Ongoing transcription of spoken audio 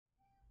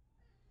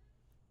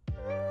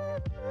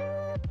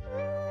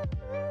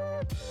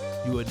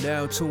You are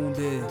now tuned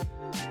in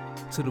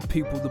to the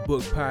People the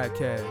Book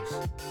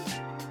podcast.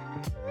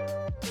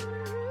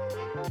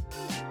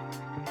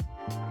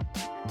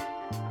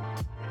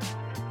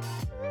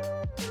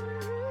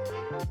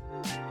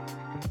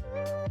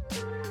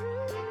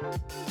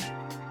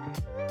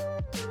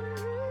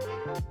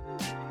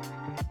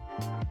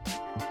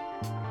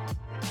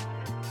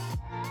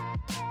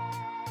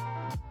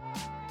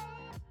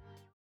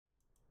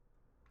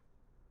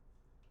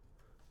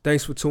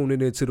 Thanks for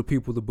tuning in to the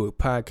People the Book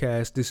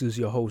podcast. This is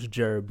your host,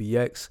 Jared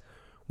BX,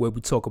 where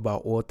we talk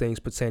about all things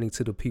pertaining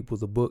to the people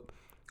of the book.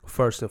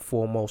 First and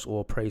foremost,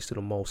 all praise to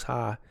the Most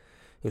High,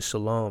 and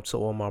shalom to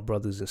all my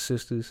brothers and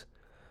sisters.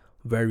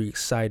 Very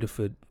excited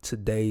for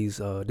today's,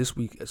 this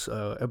week's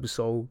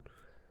episode.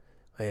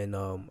 And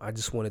I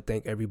just want to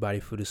thank everybody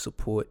for the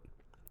support.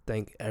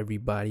 Thank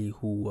everybody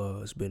who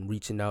has been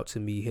reaching out to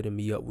me, hitting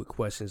me up with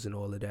questions and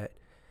all of that.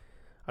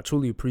 I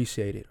truly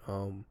appreciate it.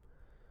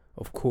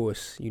 Of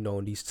course, you know,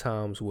 in these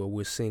times where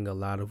we're seeing a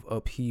lot of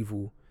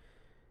upheaval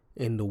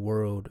in the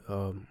world,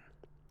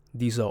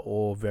 these are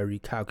all very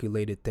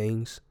calculated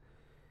things.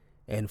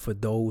 And for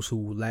those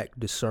who lack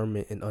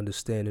discernment and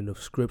understanding of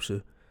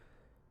scripture,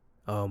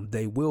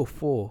 they will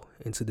fall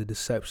into the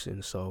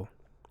deception. So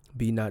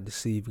be not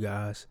deceived,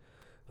 guys.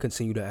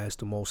 Continue to ask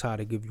the Most High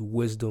to give you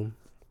wisdom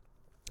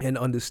and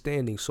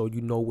understanding so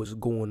you know what's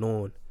going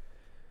on.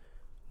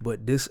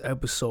 But this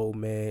episode,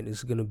 man,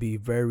 is going to be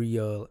very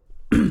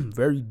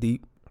very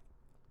deep.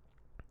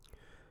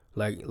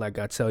 Like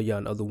I tell y'all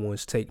in other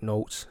ones, take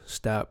notes,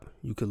 stop.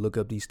 You can look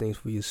up these things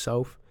for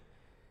yourself.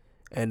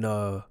 And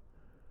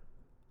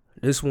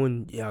this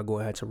one, y'all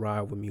gonna have to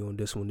ride with me on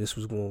this one. This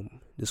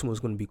one's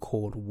gonna be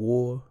called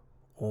War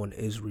on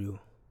Israel.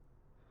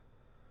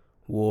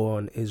 War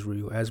on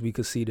Israel. As we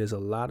can see, there's a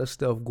lot of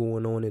stuff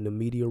going on in the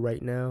media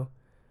right now.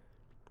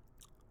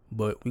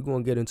 But we're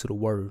gonna get into the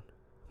word.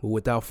 But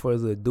without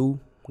further ado,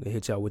 I'm gonna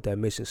hit y'all with that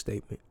mission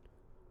statement.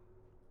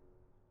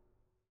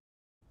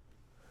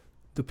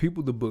 The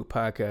People the Book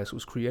podcast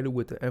was created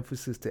with the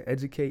emphasis to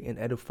educate and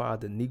edify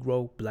the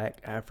Negro, Black,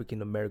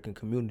 African American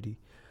community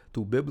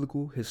through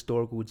biblical,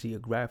 historical,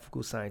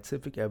 geographical,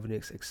 scientific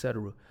evidence,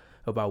 etc.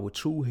 about our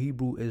true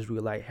Hebrew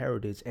Israelite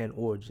heritage and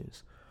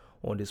origins.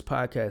 On this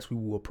podcast, we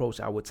will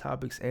approach our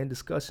topics and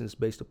discussions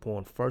based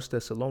upon 1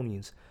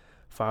 Thessalonians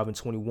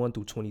 5:21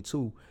 through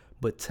 22,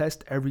 but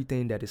test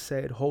everything that is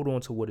said, hold on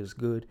to what is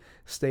good,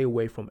 stay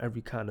away from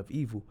every kind of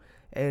evil,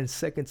 and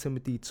 2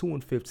 Timothy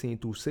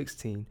 2:15 through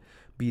 16,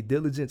 be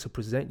diligent to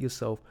present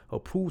yourself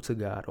approved to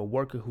God, a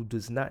worker who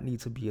does not need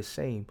to be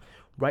ashamed,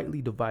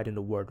 rightly dividing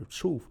the word of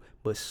truth,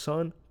 but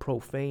shun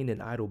profane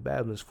and idle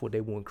babblings, for they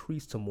will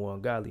increase to more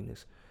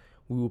ungodliness.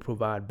 We will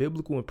provide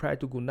biblical and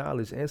practical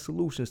knowledge and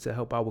solutions to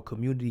help our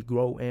community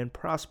grow and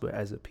prosper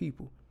as a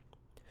people.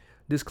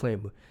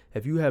 Disclaimer: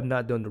 if you have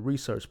not done the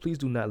research, please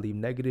do not leave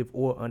negative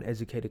or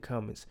uneducated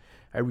comments.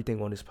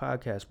 Everything on this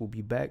podcast will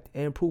be backed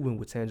and proven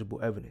with tangible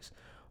evidence.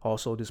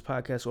 Also, this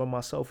podcast or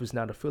myself is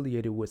not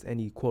affiliated with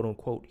any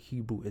quote-unquote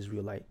Hebrew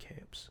Israelite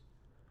camps.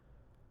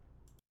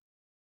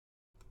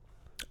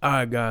 All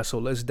right, guys, so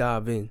let's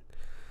dive in.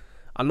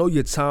 I know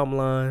your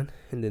timeline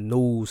and the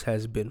news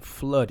has been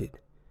flooded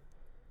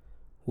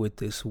with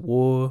this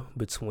war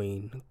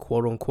between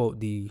quote-unquote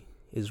the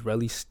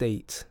Israeli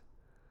state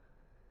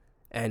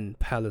and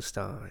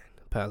Palestine.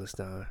 But I'm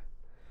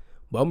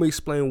going to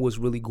explain what's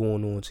really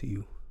going on to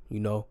you, you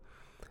know.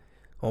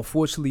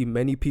 Unfortunately,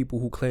 many people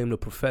who claim to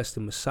profess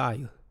the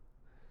Messiah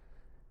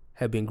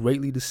have been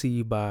greatly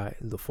deceived by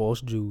the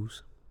false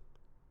Jews.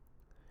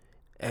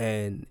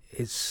 And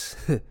it's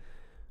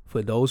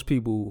for those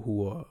people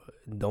who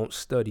don't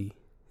study,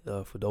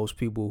 for those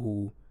people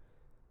who,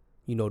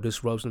 you know,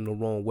 this rubs them the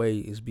wrong way,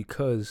 is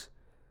because,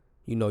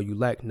 you know, you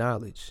lack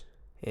knowledge.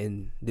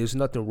 And there's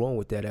nothing wrong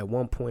with that. At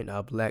one point,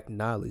 I lacked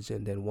knowledge.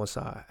 And then once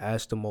I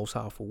asked the Most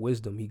High for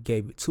wisdom, he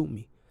gave it to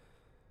me.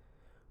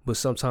 But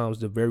sometimes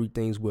the very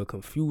things we're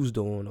confused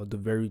on are the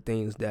very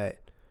things that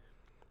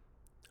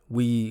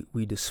we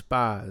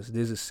despise.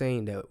 There's a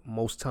saying that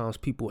most times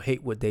people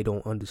hate what they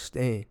don't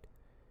understand.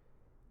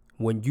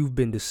 When you've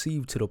been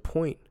deceived to the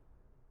point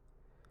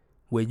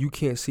where you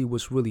can't see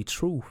what's really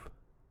truth,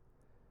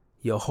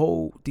 your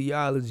whole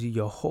theology,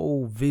 your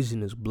whole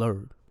vision is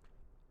blurred.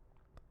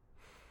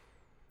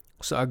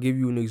 So I'll give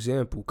you an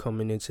example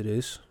coming into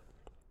this.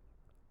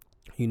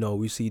 You know,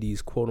 we see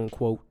these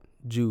quote-unquote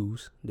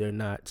Jews.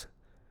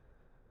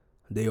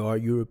 They are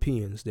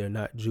Europeans. They're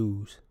not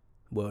Jews.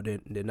 Well,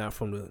 they're not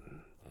from the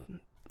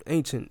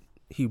ancient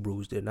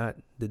Hebrews. They're not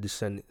the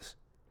descendants.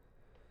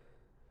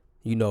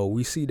 You know,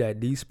 we see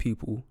that these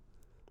people,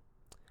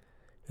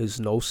 is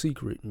no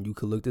secret, and you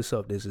can look this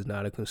up. This is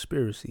not a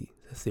conspiracy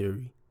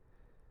theory.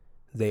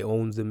 They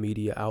own the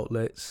media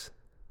outlets.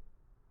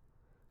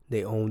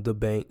 They own the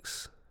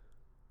banks.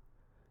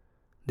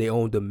 They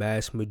own the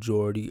mass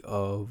majority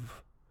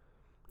of,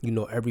 you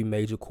know, every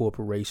major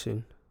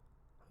corporation.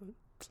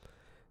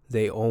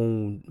 They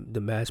own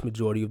the mass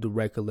majority of the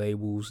record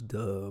labels,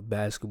 the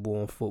basketball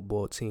and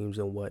football teams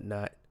and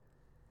whatnot.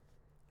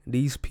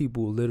 These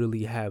people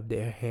literally have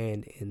their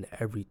hand in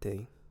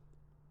everything.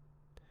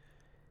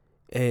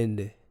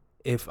 And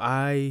if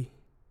I,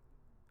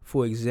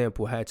 for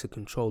example, had to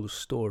control a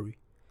story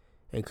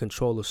and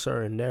control a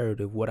certain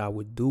narrative, what I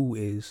would do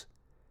is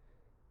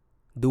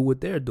do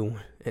what they're doing.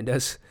 And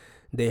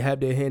they have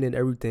their hand in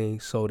everything,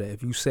 so that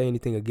if you say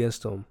anything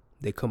against them,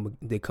 they're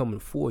coming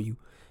for you.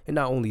 And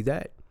not only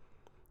that,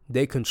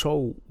 they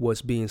control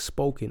what's being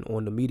spoken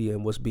on the media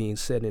and what's being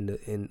said on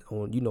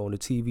the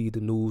TV,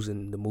 the news,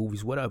 and the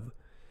movies, whatever.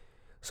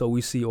 So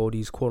we see all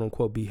these quote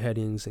unquote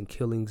beheadings and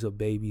killings of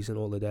babies and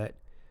all of that.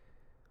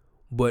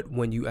 But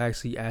when you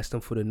actually ask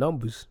them for the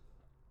numbers,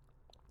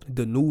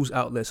 the news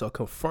outlets are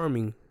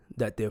confirming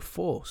that they're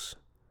false.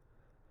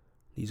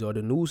 These are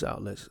the news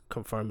outlets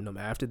confirming them.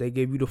 After they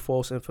gave you the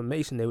false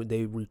information,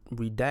 they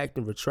redact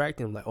and retract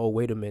them, like, oh,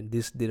 wait a minute,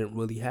 this didn't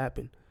really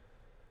happen.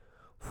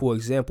 For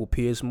example,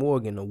 Piers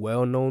Morgan, a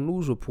well-known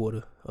news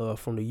reporter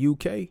from the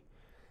UK,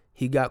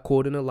 he got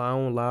caught in a lie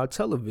on live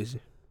television.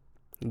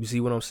 You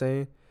see what I'm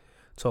saying?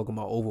 Talking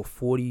about over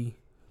 40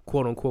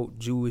 quote-unquote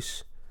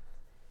Jewish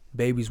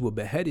babies were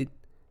beheaded,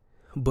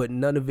 but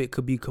none of it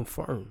could be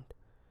confirmed.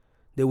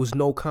 There was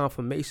no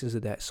confirmations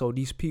of that. So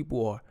these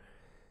people are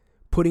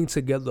putting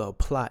together a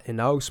plot, and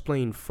I'll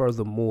explain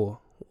furthermore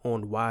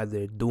on why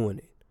they're doing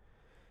it.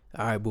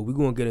 All right, but we're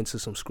going to get into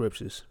some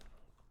scriptures.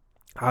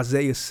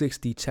 Isaiah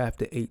 60,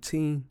 chapter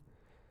 18,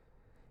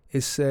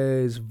 it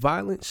says,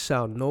 violence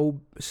shall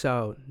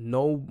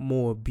no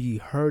more be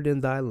heard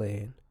in thy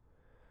land,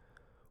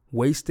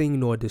 wasting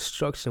nor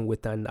destruction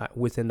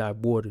within thy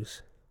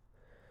borders.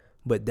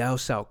 But thou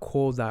shalt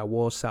call thy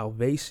wall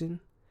salvation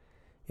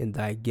and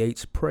thy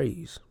gates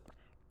praise.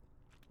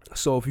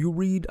 So if you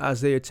read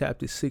Isaiah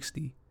chapter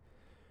 60,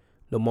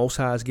 the Most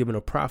High is giving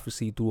a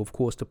prophecy through, of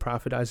course, the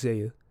prophet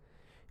Isaiah.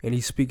 And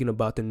he's speaking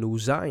about the new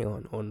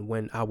Zion, on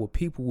when our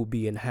people will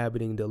be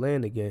inhabiting the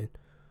land again.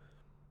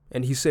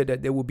 And he said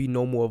that there will be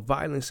no more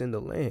violence in the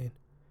land,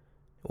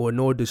 or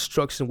nor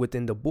destruction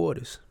within the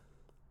borders.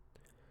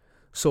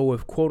 So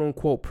if quote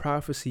unquote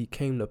prophecy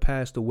came to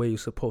pass the way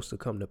it's supposed to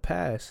come to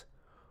pass,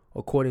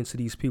 according to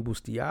these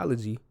people's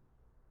theology,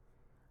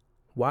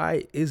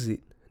 why is it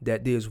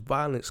that there's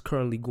violence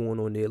currently going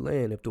on in their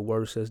land if the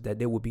word says that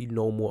there will be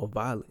no more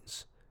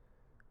violence?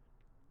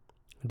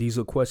 These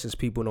are questions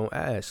people don't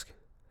ask.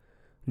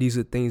 These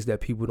are things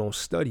that people don't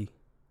study.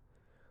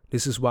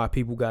 This is why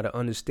people got to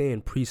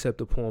understand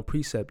precept upon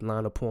precept,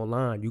 line upon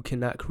line. You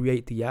cannot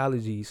create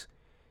theologies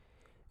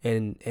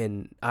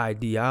and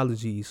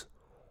ideologies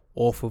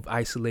off of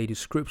isolated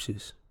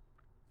scriptures.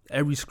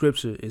 Every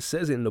scripture, it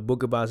says it in the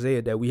book of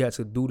Isaiah that we had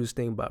to do this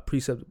thing by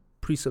precept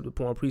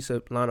upon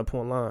precept, line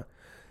upon line,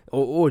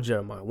 or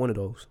Jeremiah, one of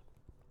those.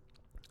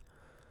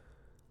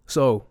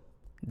 So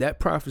that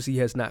prophecy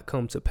has not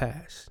come to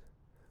pass.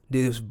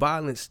 There's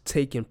violence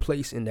taking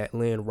place in that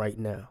land right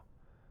now.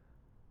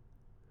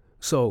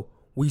 So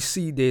we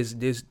see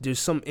there's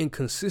some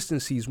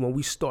inconsistencies when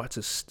we start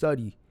to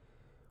study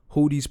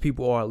who these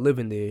people are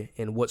living there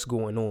and what's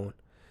going on.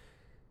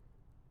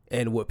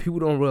 And what people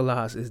don't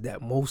realize is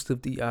that most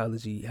of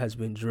theology has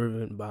been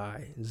driven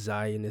by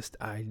Zionist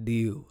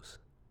ideals.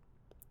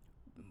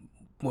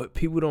 What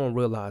people don't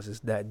realize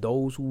is that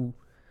those who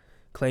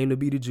claim to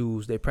be the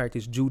Jews, they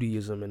practice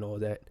Judaism and all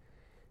that,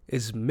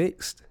 is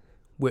mixed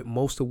with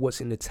most of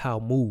what's in the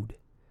Talmud.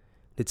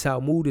 The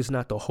Talmud is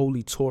not the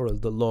Holy Torah,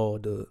 the law,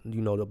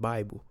 the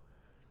Bible.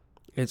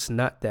 It's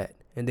not that.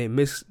 And they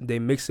mix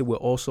it with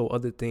also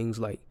other things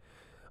like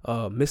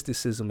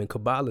mysticism and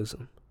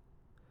Kabbalism.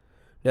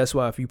 That's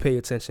why if you pay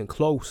attention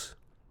close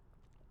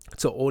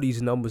to all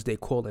these numbers they're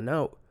calling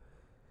out,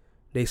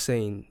 they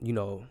saying,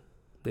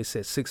 they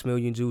said 6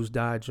 million Jews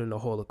died during the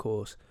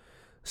Holocaust,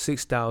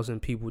 6,000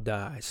 people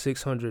died,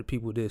 600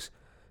 people this.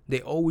 They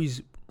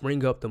always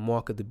bring up the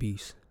mark of the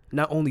beast.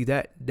 Not only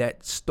that,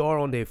 that star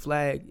on their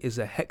flag is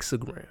a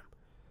hexagram.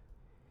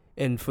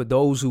 And for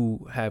those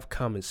who have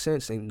common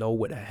sense and know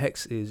what a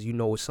hex is,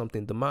 it's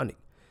something demonic.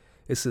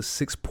 It's a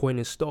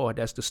 6-pointed star.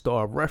 That's the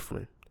star of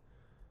Rephaim.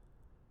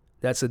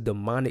 That's a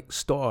demonic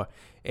star.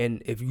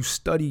 And if you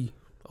study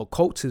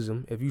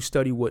occultism, if you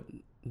study what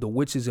the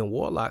witches and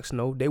warlocks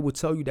know, they will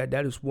tell you that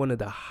that is one of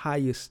the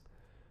highest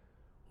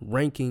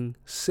ranking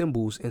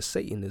symbols in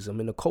Satanism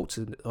and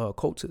occultism.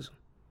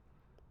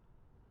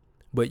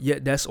 But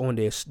yet that's on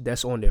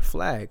their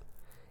flag.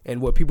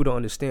 And what people don't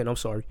understand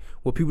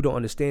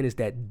is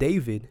that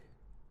David,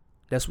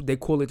 that's what they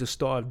call it, the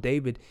Star of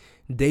David.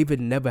 David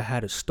never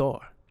had a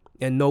star.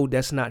 And no,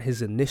 that's not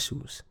his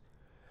initials.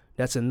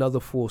 That's another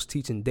false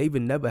teaching.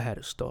 David never had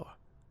a star.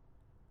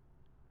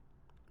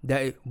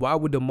 Why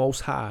would the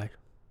Most High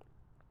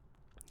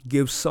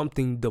give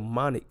something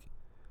demonic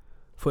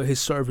for his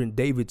servant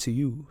David to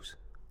use?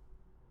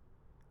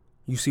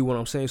 You see what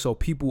I'm saying? So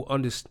people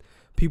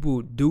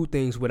do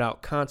things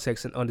without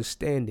context and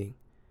understanding.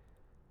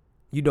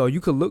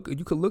 You could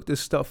look this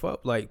stuff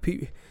up, like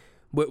people,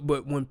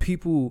 but when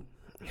people,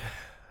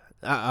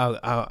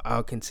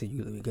 I'll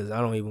continue because I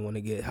don't even want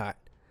to get hot.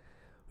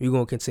 We're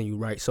gonna continue,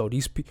 right? So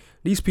these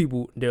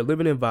people, they're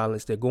living in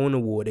violence. They're going to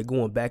war. They're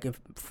going back and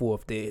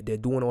forth. They're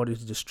doing all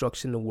this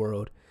destruction in the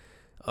world.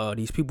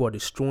 These people are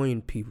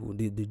destroying people.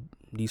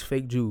 these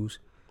fake Jews,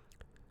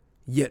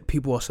 yet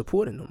people are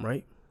supporting them,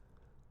 right?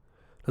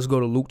 Let's go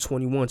to Luke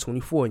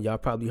 21:24, and y'all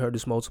probably heard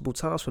this multiple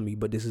times from me,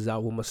 but this is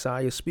our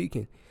Messiah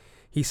speaking.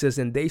 He says,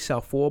 and they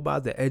shall fall by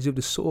the edge of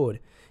the sword,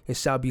 and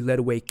shall be led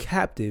away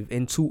captive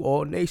into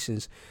all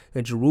nations,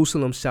 and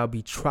Jerusalem shall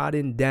be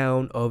trodden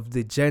down of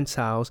the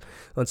Gentiles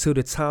until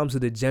the times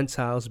of the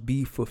Gentiles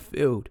be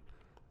fulfilled.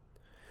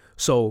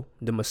 So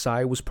the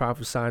Messiah was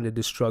prophesying the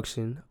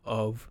destruction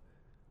of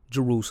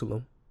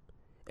Jerusalem.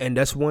 And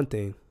that's one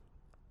thing.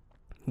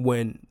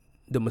 When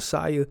the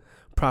Messiah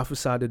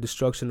prophesied the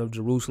destruction of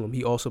Jerusalem,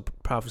 he also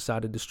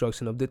prophesied the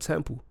destruction of the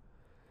temple.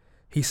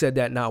 He said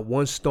that not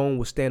one stone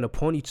would stand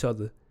upon each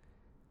other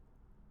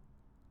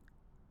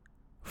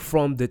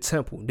from the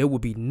temple. There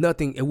would be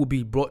nothing. It would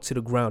be brought to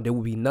the ground. There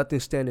would be nothing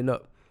standing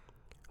up.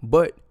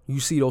 But you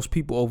see those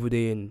people over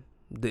there in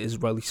the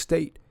Israeli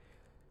state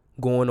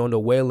going on the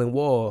Wailing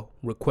Wall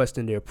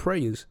requesting their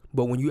prayers.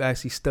 But when you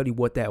actually study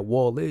what that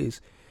wall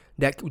is,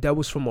 that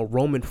was from a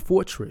Roman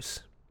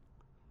fortress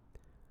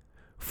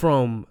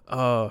from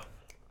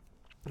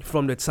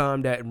the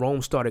time that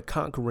Rome started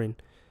conquering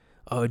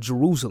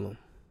Jerusalem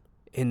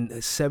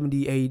in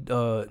 78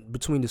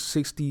 between the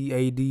 60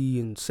 AD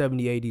and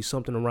 70 AD,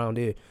 something around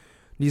there.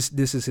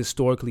 This is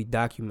historically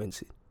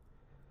documented.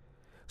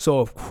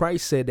 So if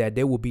Christ said that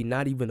there will be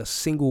not even a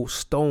single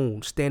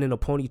stone standing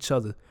upon each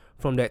other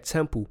from that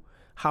temple,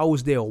 how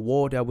is there a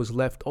wall that was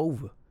left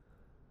over?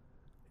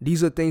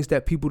 These are things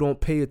that people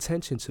don't pay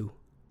attention to.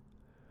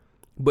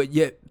 But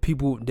yet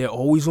people, they're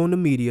always on the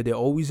media, they're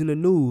always in the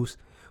news.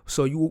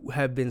 So you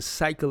have been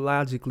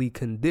psychologically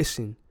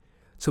conditioned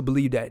to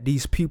believe that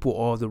these people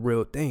are the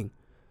real thing.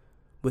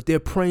 But they're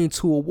praying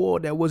to a wall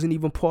that wasn't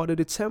even part of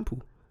the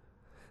temple.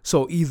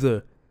 So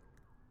either,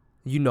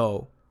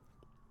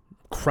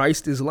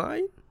 Christ is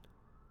lying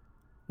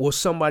or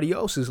somebody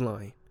else is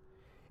lying.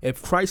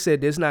 If Christ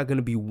said there's not going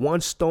to be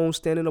one stone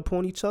standing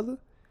upon each other,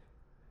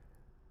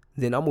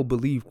 then I'm going to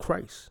believe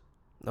Christ.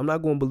 I'm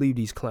not going to believe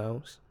these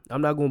clowns.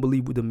 I'm not going to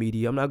believe with the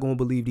media. I'm not going to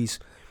believe these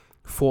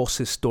false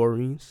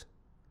historians.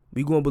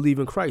 We're going to believe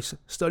in Christ.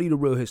 Study the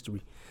real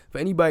history. For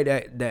anybody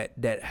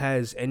that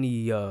has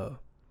any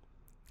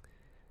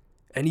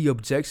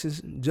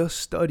objections, just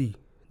study.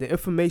 The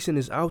information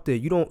is out there.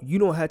 You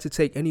don't have to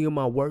take any of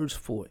my words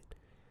for it.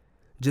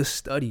 Just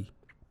study.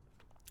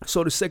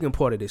 So the second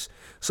part of this.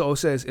 So it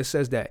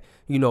says that,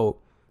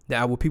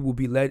 that our people will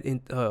be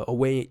led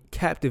away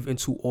captive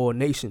into all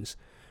nations.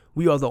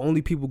 We are the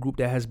only people group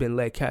that has been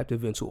led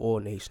captive into all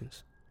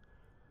nations.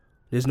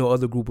 There's no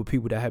other group of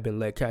people that have been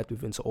led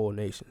captive into all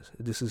nations.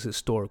 This is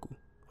historical.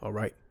 All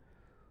right.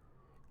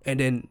 And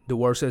then the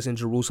word says, in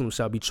Jerusalem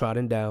shall be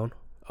trodden down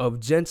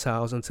of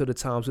Gentiles until the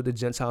times of the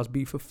Gentiles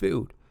be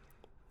fulfilled.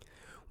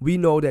 We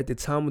know that the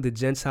time of the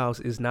Gentiles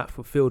is not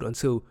fulfilled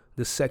until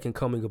the second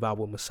coming of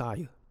our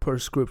Messiah, per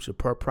scripture,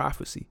 per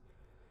prophecy.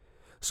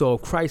 So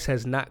if Christ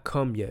has not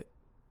come yet,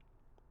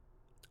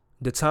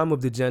 the time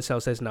of the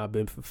Gentiles has not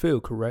been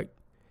fulfilled, correct?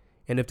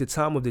 And if the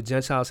time of the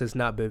Gentiles has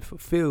not been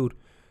fulfilled,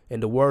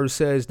 and the word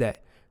says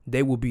that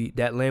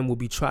that land will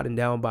be trodden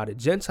down by the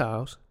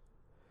Gentiles,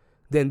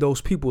 then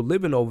those people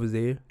living over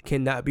there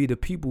cannot be the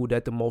people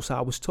that the Most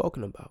High was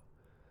talking about.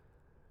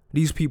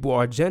 These people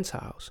are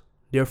Gentiles.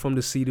 They're from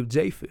the seed of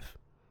Japheth.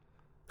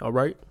 All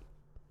right.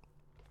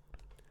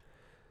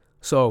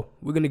 So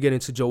we're going to get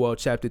into Joel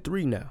chapter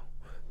 3 now,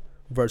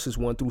 verses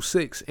 1 through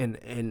 6. And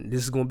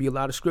this is going to be a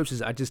lot of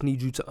scriptures. I just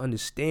need you to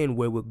understand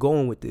where we're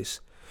going with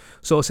this.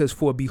 So it says,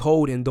 for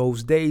behold, in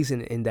those days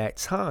and in that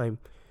time,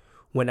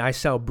 when I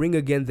shall bring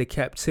again the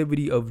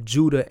captivity of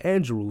Judah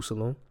and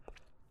Jerusalem,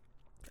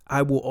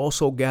 I will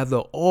also gather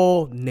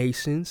all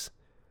nations.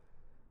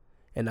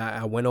 And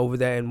I went over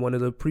that in one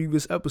of the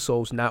previous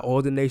episodes. Not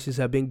all the nations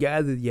have been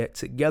gathered yet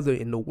together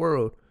in the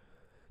world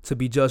to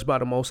be judged by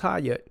the Most High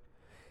yet.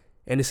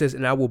 And it says,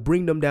 and I will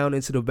bring them down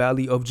into the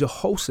valley of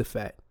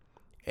Jehoshaphat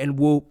and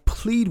will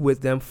plead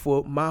with them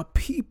for my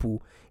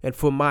people and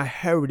for my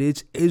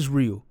heritage,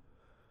 Israel.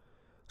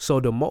 So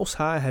the Most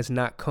High has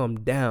not come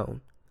down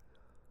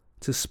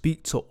to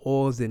speak to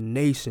all the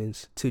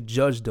nations to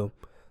judge them.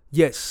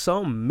 Yet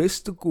some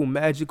mystical,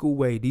 magical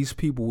way, these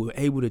people were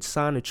able to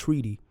sign a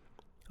treaty,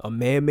 a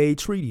man-made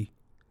treaty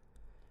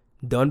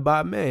done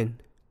by men,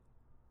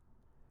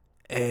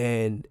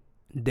 and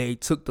they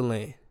took the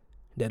land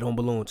that don't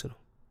belong to them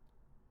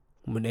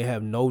when they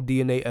have no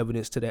DNA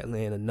evidence to that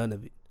land or none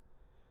of it.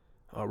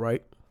 All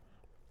right.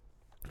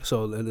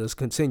 So let's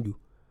continue.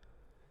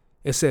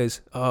 It says,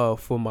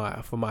 for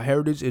my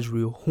heritage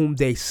Israel, whom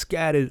they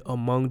scattered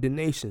among the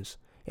nations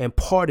and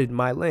parted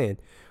my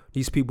land.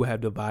 These people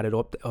have divided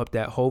up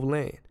that whole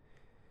land,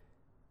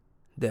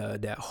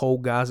 that whole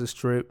Gaza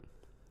Strip,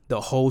 the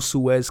whole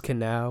Suez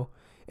Canal,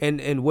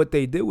 and what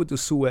they did with the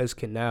Suez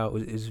Canal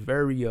is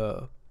very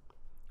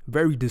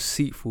very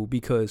deceitful,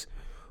 because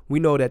we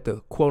know that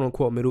the quote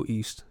unquote Middle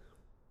East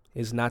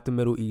is not the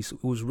Middle East.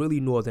 It was really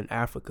Northern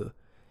Africa,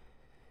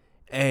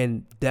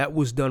 and that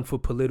was done for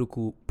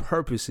political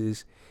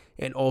purposes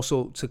and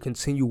also to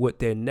continue with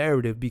their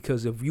narrative.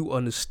 Because if you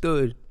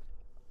understood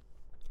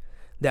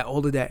that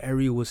all of that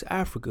area was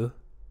Africa,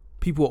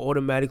 people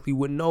automatically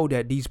would know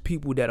that these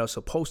people that are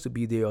supposed to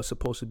be there are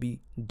supposed to be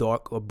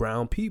dark or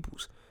brown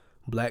peoples,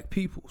 black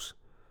peoples.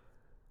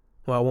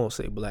 Well, I won't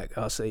say black.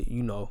 I'll say,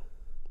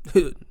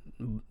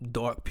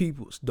 dark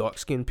peoples,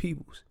 dark-skinned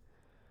peoples,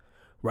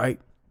 right?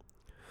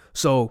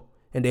 So,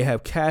 and they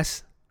have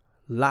cast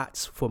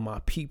lots for my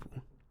people,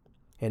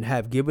 and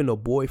have given a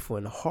boy for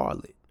an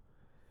harlot,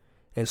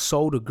 and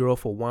sold a girl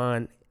for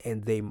wine,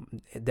 and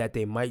that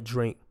they might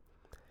drink.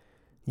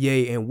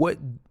 Yea, and what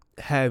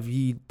have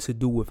ye to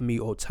do with me,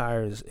 O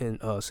Tyre and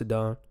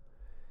Sidon,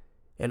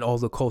 and all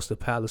the coast of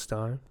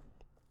Palestine?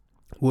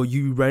 Will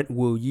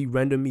ye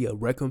render me a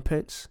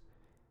recompense?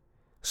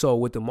 So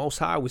what the Most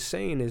High was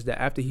saying is that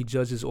after he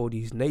judges all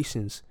these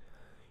nations,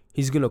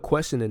 he's going to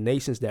question the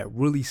nations that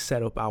really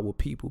set up our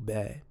people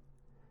bad.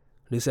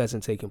 This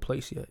hasn't taken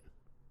place yet.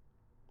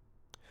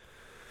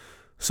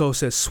 So it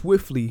says,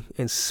 swiftly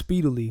and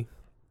speedily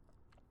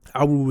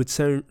I will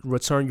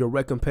return your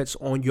recompense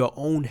on your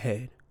own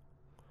head,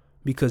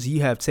 because ye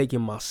have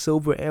taken my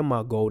silver and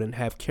my gold, and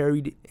have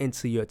carried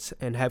into your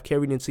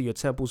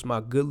temples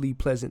my goodly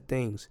pleasant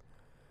things.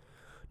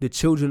 The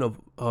children of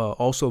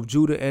also of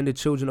Judah and the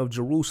children of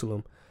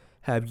Jerusalem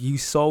have ye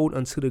sold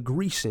unto the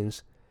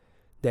Grecians,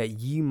 that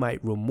ye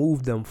might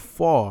remove them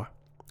far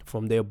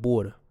from their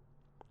border.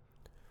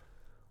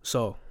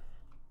 So,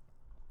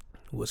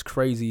 what's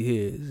crazy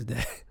here is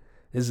that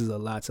this is a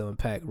lot to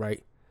unpack,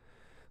 right?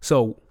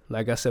 So,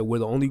 like I said, we're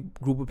the only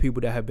group of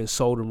people that have been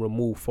sold and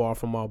removed far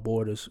from our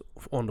borders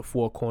on the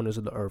four corners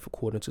of the earth,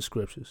 according to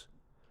scriptures.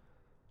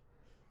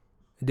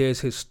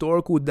 There's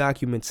historical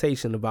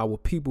documentation of our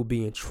people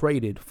being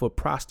traded for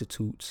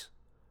prostitutes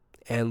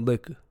and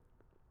liquor.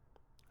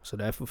 So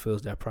that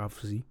fulfills that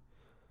prophecy.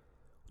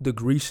 The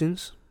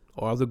Grecians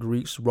are the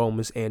Greeks,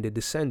 Romans, and their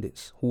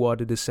descendants. Who are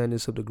the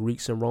descendants of the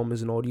Greeks and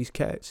Romans and all these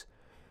cats?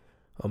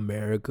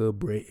 America,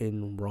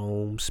 Britain,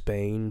 Rome,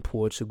 Spain,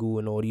 Portugal,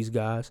 and all these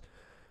guys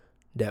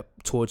that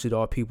tortured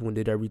our people and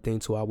did everything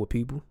to our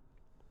people.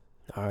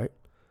 All right.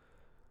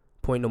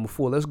 Point number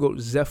 4. Let's go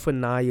to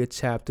Zephaniah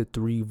chapter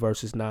 3,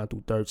 verses 9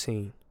 through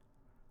 13.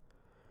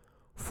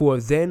 For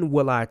then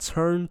will I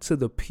turn to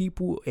the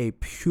people a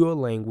pure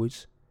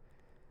language,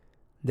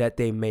 that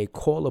they may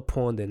call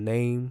upon the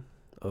name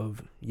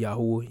of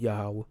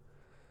Yahweh,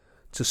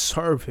 to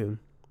serve him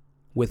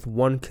with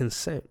one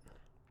consent.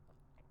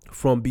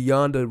 From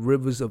beyond the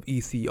rivers of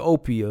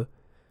Ethiopia,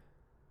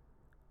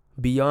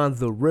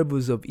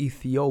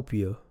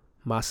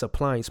 my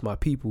suppliants, my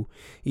people,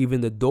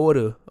 even the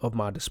daughter of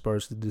my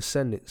dispersed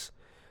descendants,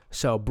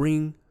 shall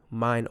bring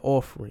mine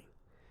offering.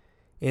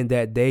 In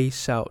that day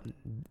shalt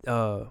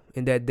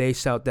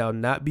thou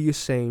not be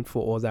ashamed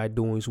for all thy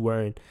doings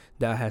wherein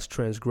thou hast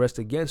transgressed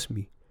against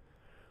me.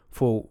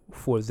 For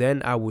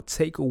then I will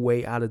take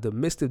away out of the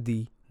midst of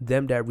thee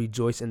them that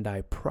rejoice in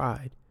thy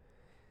pride,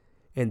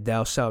 and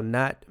thou shalt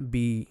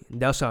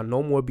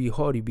no more be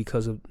haughty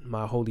because of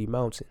my holy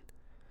mountain.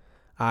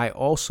 I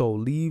also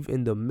leave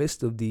in the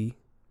midst of thee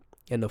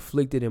an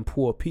afflicted and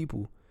poor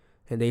people,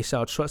 and they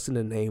shall trust in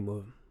the name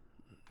of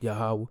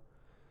Yahuwah.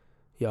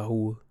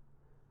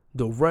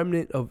 The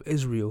remnant of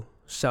Israel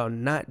shall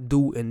not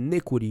do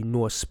iniquity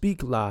nor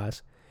speak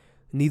lies,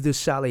 neither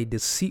shall a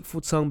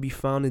deceitful tongue be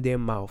found in their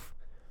mouth.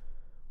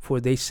 For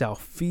they shall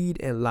feed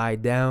and lie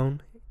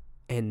down,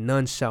 and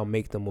none shall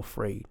make them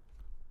afraid.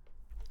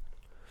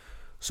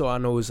 So I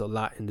know there's a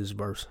lot in this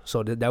verse.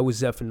 So that was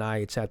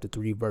Zephaniah chapter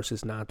 3,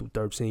 verses 9 through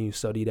 13. You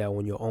study that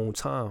on your own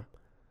time.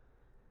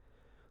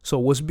 So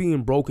what's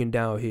being broken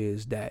down here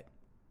is that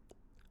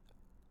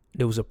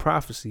there was a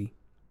prophecy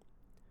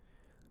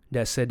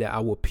that said that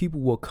our people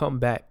will come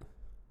back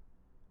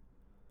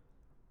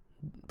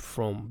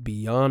from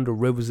beyond the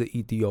rivers of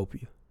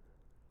Ethiopia.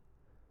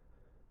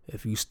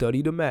 If you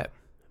study the map,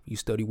 you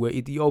study where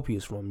Ethiopia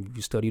is from, if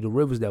you study the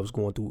rivers that was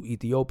going through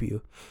Ethiopia,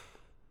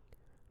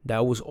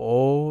 that was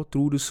all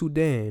through the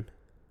Sudan,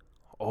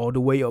 all the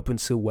way up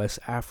into West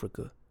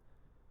Africa.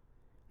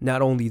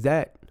 Not only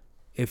that,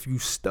 if you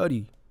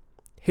study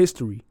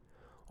history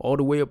all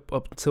the way up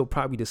until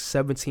probably the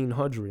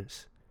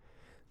 1700s,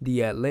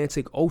 the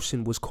Atlantic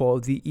Ocean was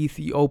called the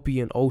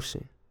Ethiopian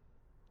Ocean.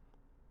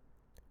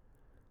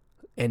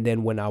 And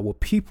then when our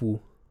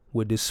people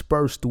were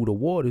dispersed through the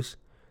waters,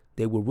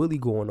 they were really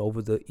going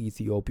over the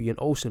Ethiopian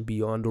Ocean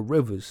beyond the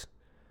rivers,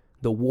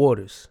 the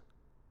waters,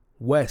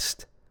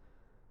 west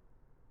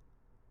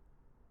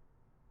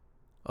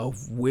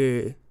of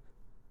where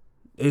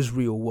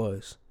Israel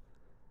was.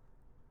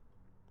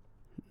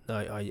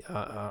 I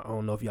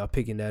don't know if y'all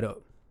picking that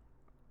up.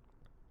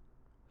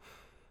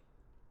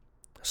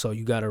 So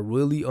you got to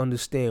really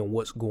understand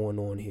what's going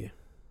on here.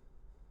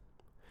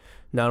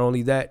 Not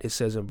only that, it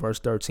says in verse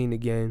 13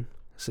 again,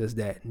 it says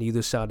that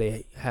neither shall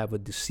they have a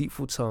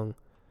deceitful tongue,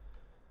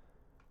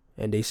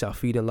 and they shall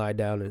feed and lie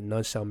down, and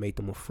none shall make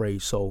them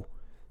afraid. So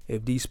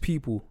if these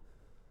people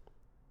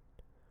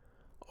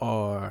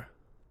are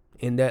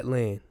in that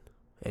land,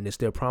 and it's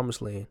their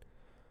promised land,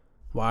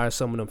 why are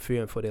some of them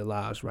fearing for their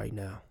lives right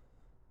now?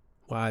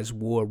 Why is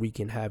war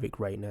wreaking havoc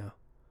right now?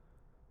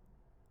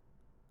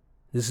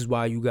 This is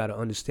why you got to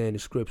understand the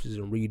scriptures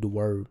and read the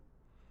word.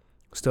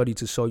 Study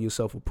to show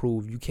yourself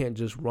approved. You can't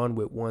just run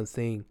with one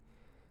thing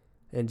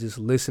and just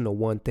listen to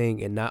one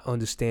thing and not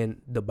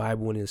understand the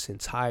Bible in its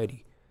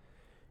entirety.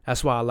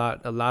 That's why a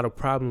lot of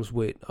problems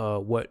with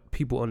what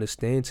people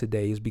understand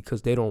today is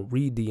because they don't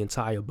read the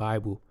entire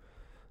Bible.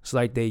 It's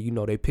like they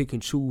pick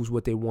and choose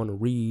what they want to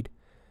read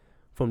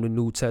from the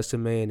New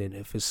Testament, and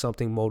if it's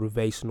something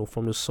motivational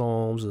from the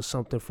Psalms or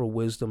something for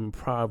wisdom and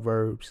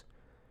Proverbs.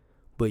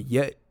 But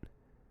yet,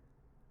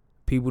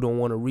 people don't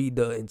want to read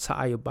the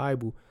entire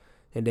Bible,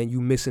 and then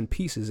you missing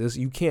pieces.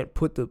 You can't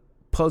put the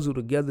puzzle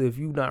together if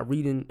you're not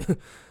reading.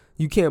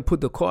 You can't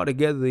put the car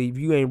together if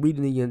you ain't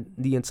reading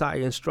the entire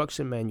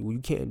instruction manual. You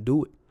can't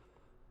do it.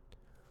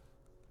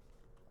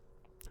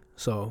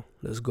 So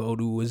let's go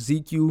to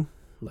Ezekiel,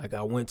 like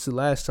I went to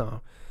last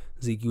time.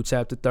 Ezekiel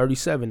chapter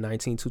 37,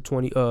 19 to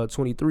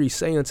 23,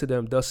 say unto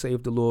them, thus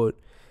saith the Lord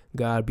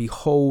God,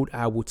 behold,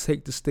 I will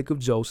take the stick of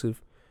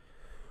Joseph,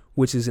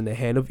 which is in the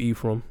hand of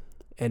Ephraim,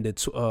 and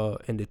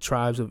the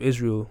tribes of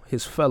Israel,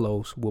 his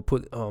fellows, will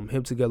put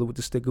him together with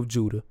the stick of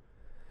Judah,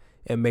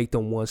 and make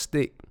them one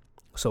stick.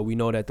 So we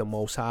know that the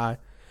Most High,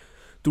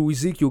 through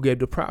Ezekiel, gave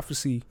the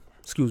prophecy.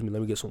 Excuse me,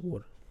 let me get some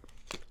water.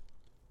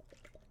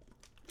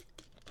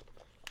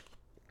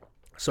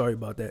 Sorry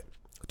about that.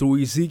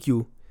 Through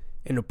Ezekiel,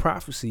 in the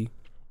prophecy,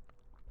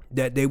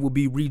 that they will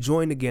be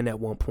rejoined again at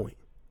one point,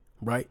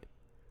 right?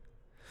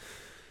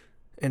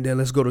 And then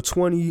let's go to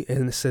 20,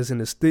 and it says, in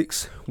the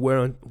sticks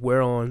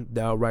whereon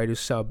thou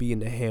writest shall be in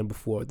the hand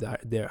before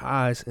their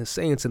eyes, and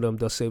saying to them,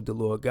 thus saith the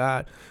Lord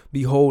God,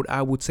 behold,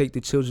 I will take the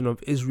children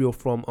of Israel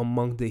from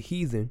among the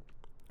heathen,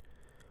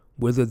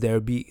 whither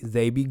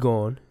they be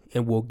gone,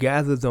 and will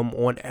gather them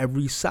on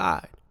every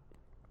side.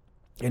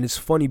 And it's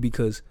funny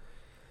because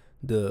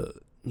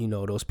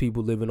those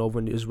people living over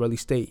in the Israeli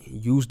state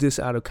use this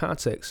out of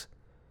context,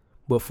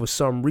 but for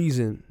some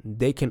reason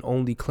they can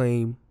only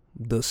claim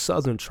the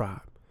southern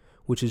tribe,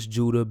 which is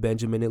Judah,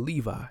 Benjamin, and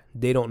Levi.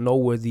 They don't know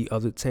where the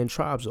other 10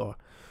 tribes are.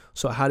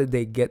 So how did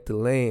they get the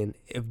land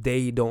if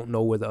they don't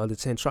know where the other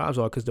 10 tribes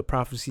are? Because the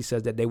prophecy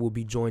says that they will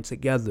be joined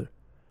together.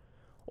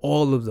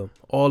 All of them,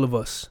 all of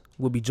us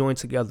will be joined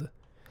together.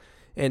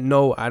 And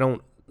no, I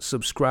don't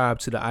subscribe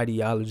to the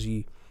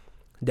ideology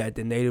that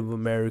the Native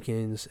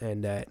Americans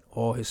and that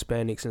all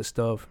Hispanics and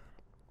stuff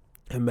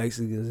and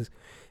Mexicans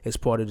is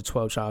part of the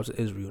 12 tribes of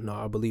Israel. No,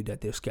 I believe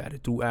that they're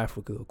scattered through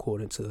Africa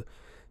according to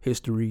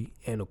history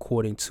and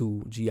according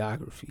to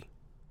geography.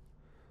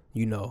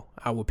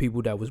 Our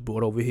people that was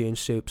brought over here in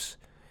ships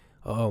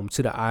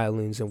to the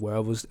islands and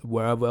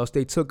wherever else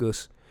they took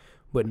us.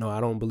 But no,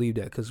 I don't believe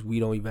that, because we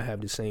don't even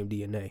have the same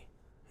DNA.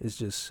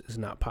 It's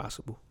not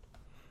possible.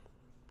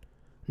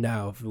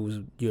 Now, if it was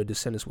your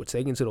descendants were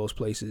taken to those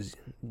places,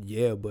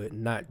 yeah, but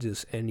not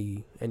just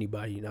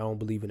anybody. And I don't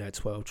believe in that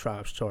 12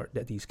 tribes chart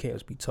that these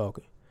camps be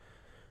talking,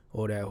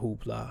 or that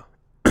hoopla.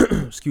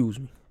 Excuse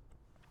me.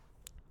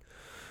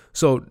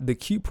 So the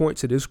key point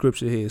to this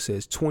scripture here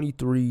says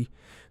 23,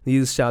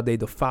 neither shall they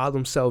defile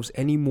themselves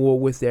any more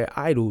with their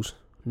idols,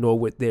 nor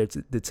with their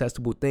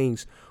detestable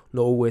things,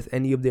 nor with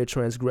any of their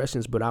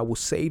transgressions, but I will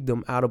save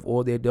them out of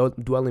all their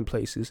dwelling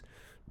places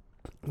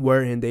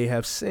wherein they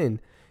have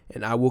sinned,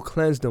 and I will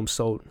cleanse them,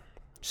 so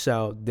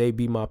shall they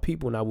be my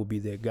people, and I will be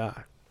their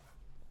God.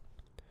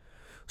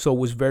 So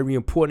what's very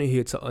important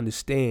here to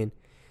understand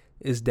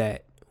is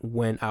that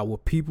when our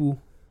people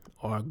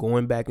are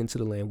going back into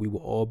the land, we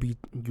will all be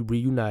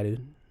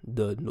reunited,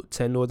 the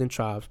 10 northern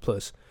tribes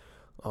plus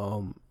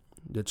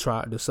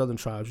the southern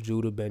tribes,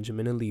 Judah,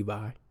 Benjamin, and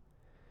Levi,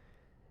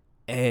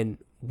 and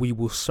we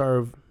will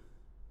serve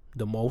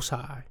the Most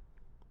High.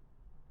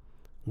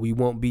 We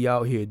won't be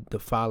out here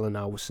defiling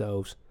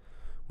ourselves.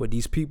 But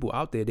these people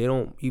out there, they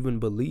don't even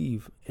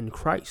believe in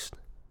Christ.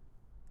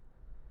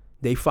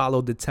 They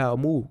follow the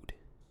Talmud.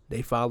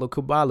 They follow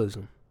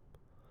Kabbalism.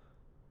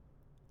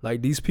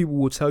 Like, these people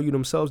will tell you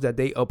themselves that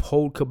they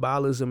uphold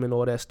Kabbalism and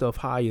all that stuff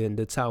higher, and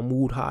the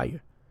Talmud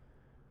higher.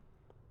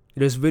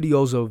 There's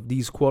videos of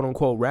these quote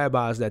unquote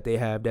rabbis that they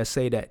have that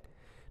say that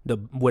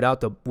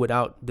without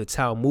the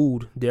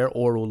Talmud, their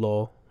oral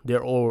law,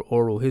 their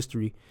oral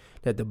history,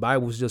 that the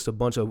Bible is just a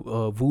bunch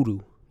of voodoo.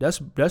 That's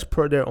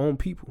per their own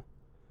people.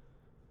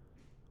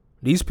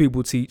 These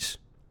people teach.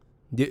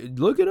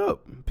 Look it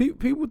up.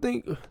 People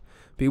think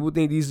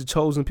these are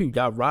chosen people.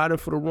 Y'all riding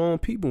for the wrong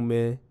people,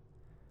 man.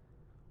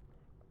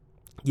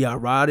 Y'all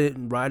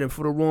riding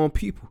for the wrong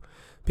people.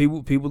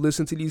 People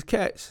listen to these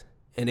cats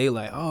and they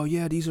like, oh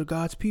yeah, these are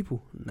God's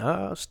people.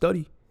 Nah,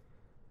 study.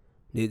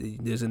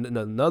 There's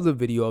another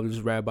video of this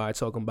rabbi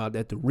talking about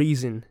that the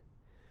reason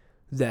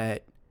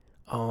that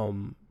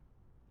the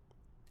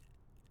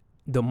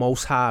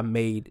Most High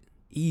made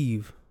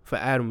Eve for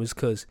Adam is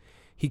because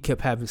he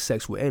kept having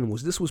sex with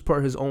animals. This was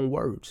per his own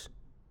words,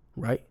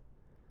 right?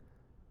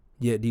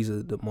 Yet these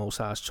are the Most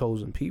High's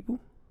chosen people.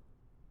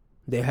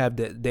 They have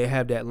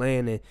that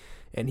land,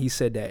 and he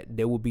said that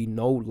there will be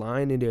no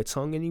lying in their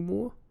tongue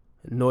anymore,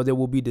 nor there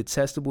will be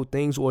detestable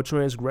things or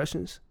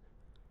transgressions.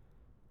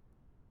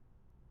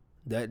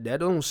 That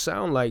don't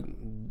sound like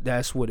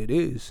that's what it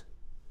is.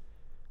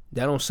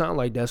 That don't sound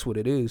like that's what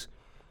it is.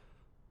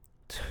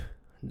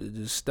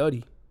 Just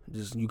study.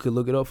 You could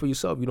look it up for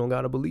yourself. You don't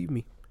gotta believe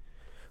me.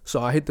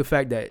 So I hit the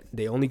fact that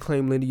they only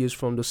claim lineage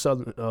from the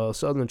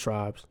southern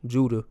tribes,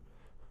 Judah,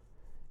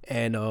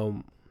 and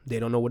they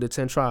don't know what the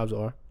 10 tribes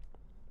are.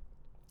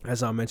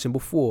 As I mentioned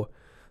before,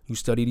 you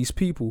study these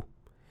people,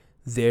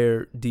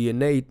 their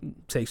DNA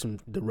takes them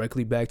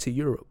directly back to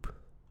Europe.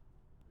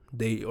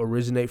 They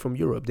originate from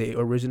Europe. They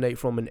originate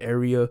from an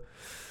area.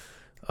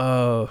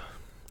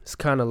 It's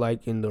kind of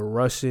like in the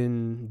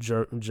Russian,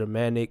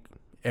 Germanic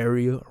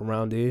area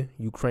around there,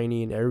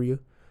 Ukrainian area.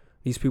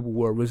 These people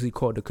were originally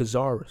called the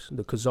Khazarians.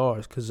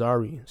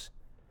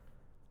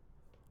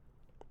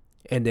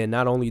 And then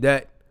not only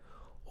that,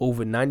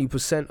 over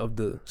 90% of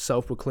the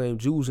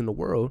self-proclaimed Jews in the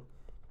world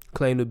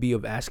claim to be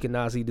of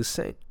Ashkenazi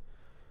descent,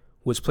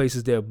 which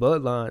places their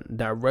bloodline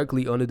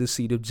directly under the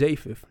seed of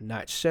Japheth,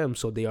 not Shem,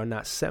 so they are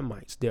not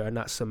Semites. They are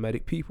not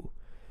Semitic people.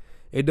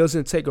 It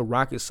doesn't take a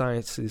rocket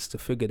scientist to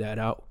figure that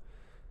out.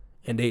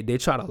 And they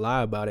try to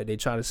lie about it. They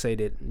try to say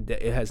that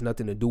it has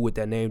nothing to do with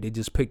that name. They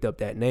just picked up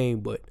that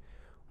name, but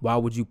why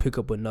would you pick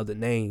up another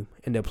name?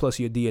 And then plus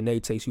your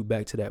DNA takes you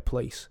back to that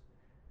place.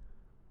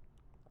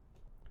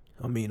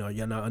 I mean, are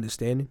y'all not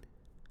understanding?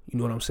 You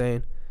know what I'm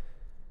saying?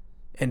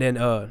 And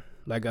then,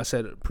 like I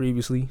said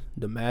previously,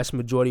 the mass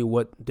majority of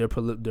what their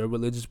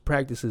religious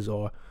practices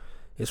are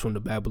is from the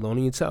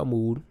Babylonian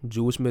Talmud,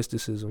 Jewish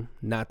mysticism,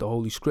 not the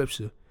Holy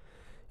Scripture.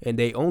 And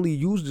they only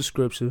use the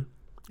Scripture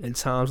in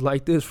times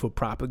like this for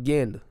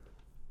propaganda.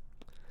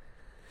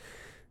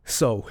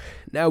 So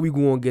now we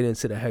going to get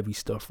into the heavy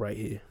stuff right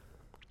here.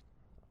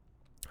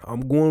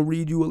 I'm going to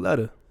read you a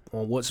letter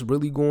on what's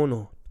really going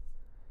on.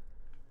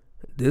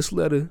 This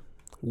letter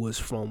was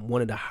from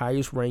one of the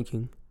highest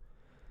ranking,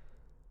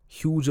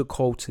 huge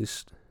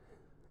occultist,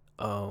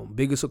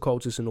 biggest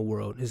occultist in the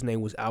world. His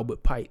name was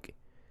Albert Pike.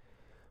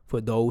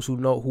 For those who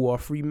know, who are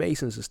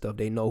Freemasons and stuff,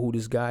 they know who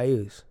this guy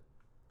is.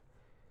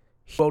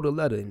 He wrote a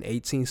letter in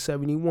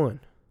 1871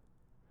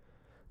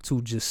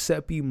 to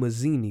Giuseppe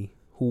Mazzini,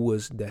 who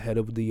was the head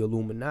of the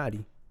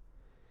Illuminati.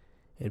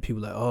 And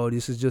people are like, oh,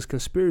 this is just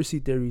conspiracy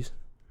theories.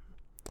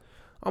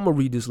 I'm going to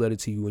read this letter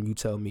to you and you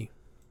tell me.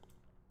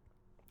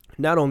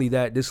 Not only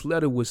that, this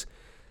letter was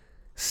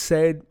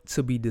said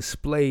to be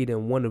displayed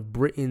in one of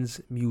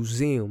Britain's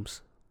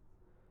museums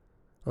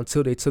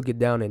until they took it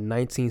down in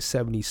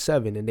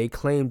 1977, and they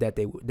claimed that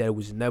it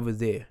was never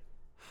there.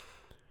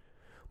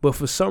 But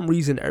for some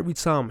reason, every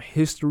time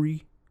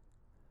history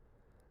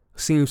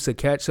seems to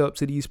catch up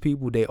to these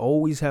people, they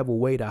always have a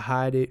way to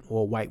hide it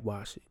or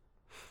whitewash it.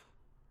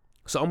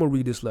 So I'm going to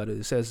read this letter.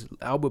 It says,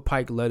 Albert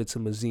Pike letter to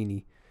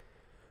Mazzini.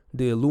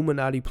 The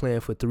Illuminati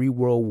planned for 3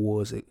 world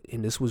wars,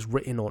 and this was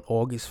written on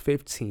August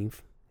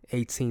 15th,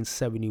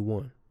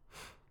 1871.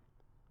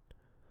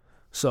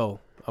 So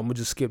I'm going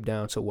to just skip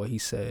down to what he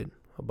said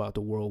about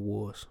the world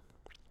wars.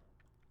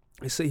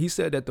 He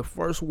said that the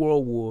First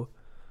World War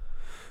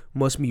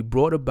must be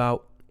brought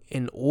about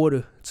in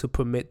order to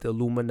permit the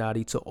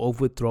Illuminati to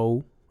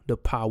overthrow the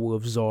power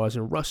of czars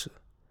in Russia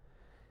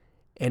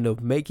and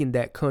of making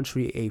that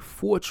country a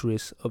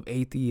fortress of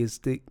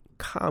atheistic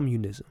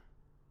communism.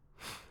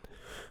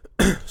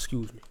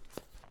 Excuse me.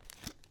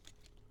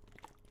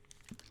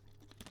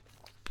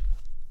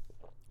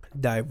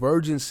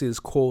 Divergences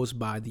caused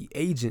by the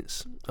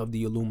agents of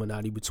the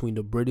Illuminati between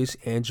the British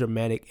and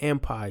Germanic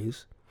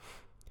empires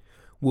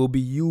will be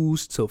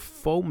used to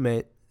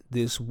foment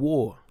this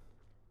war.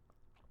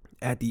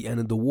 At the end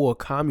of the war,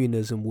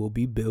 communism will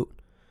be built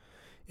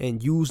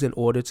and used in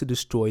order to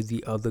destroy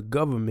the other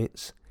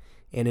governments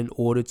and in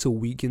order to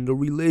weaken the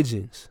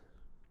religions.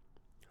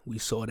 We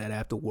saw that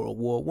after World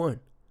War I.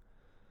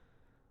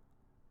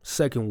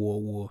 Second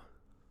World War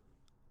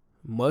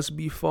must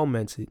be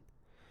fomented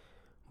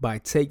by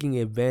taking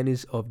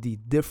advantage of the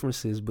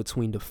differences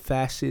between the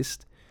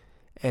fascist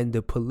and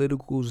the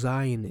political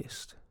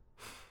Zionist.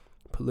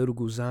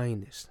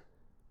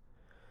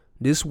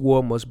 This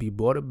war must be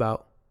brought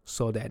about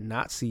so that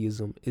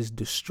Nazism is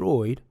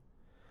destroyed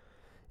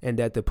and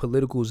that the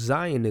political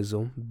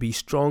Zionism be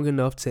strong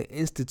enough to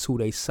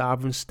institute a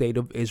sovereign state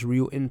of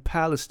Israel in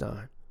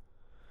Palestine.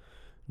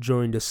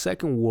 During the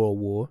Second World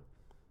War,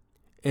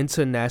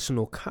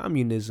 international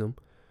communism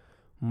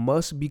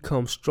must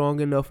become strong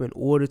enough in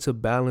order to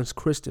balance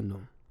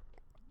Christendom,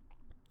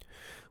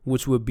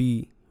 which would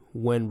be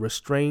when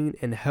restrained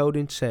and held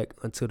in check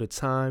until the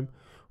time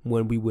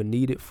when we would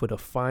need it for the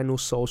final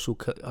social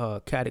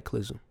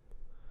cataclysm.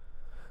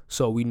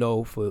 So we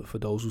know for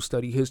those who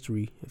study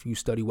history, if you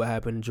study what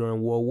happened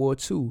during World War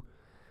II,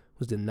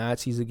 was the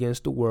Nazis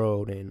against the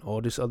world and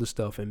all this other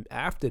stuff. And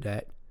after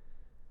that,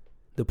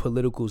 the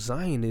political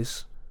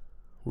Zionists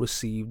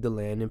received the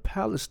land in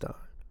Palestine.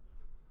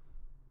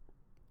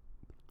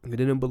 It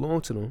didn't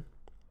belong to them.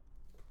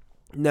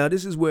 Now,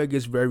 this is where it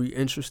gets very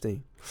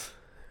interesting.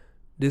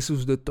 This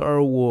was the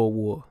Third World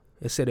War.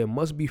 It said it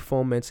must be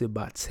fomented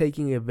by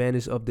taking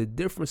advantage of the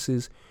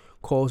differences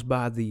caused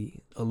by the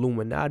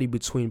Illuminati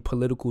between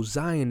political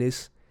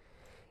Zionists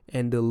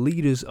and the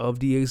leaders of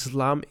the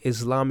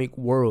Islamic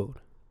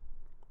world.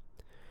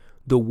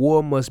 The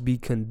war must be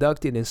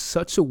conducted in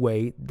such a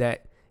way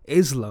that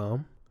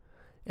Islam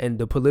and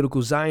the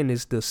political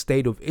Zionists, the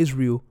state of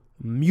Israel,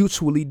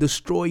 mutually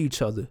destroy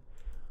each other.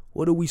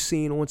 What are we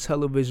seeing on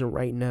television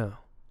right now?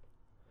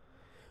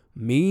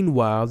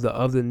 Meanwhile, the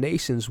other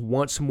nations,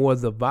 once more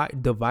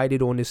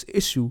divided on this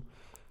issue,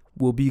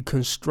 will be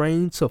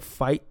constrained to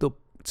fight to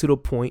the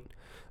point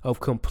of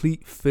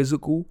complete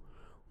physical,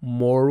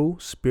 moral,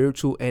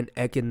 spiritual, and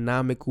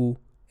economical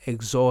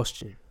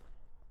exhaustion.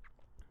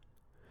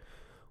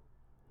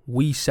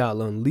 We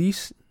shall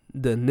unleash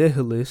the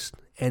nihilists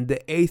and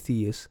the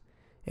atheists,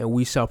 and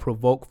we shall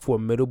provoke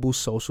formidable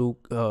social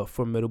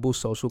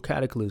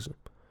cataclysm,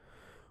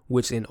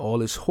 which in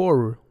all its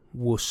horror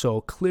will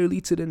show clearly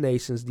to the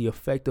nations the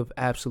effect of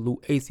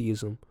absolute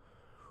atheism,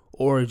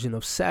 origin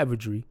of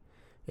savagery,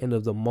 and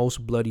of the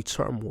most bloody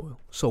turmoil.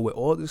 So with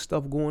all this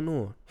stuff going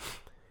on,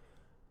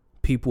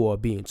 people are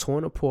being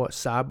torn apart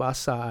side by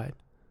side.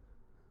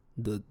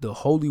 The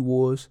holy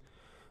wars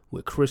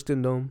with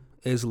Christendom,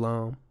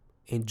 Islam,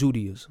 and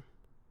Judaism.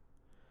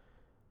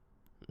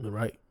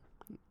 Right?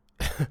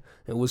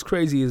 And what's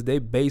crazy is they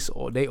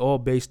all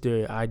base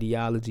their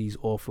ideologies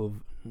off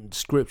of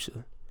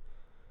scripture,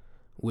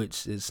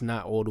 which is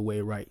not all the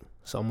way right.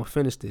 So I'm going to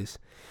finish this.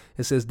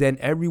 It says, then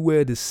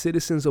everywhere the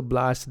citizens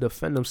obliged to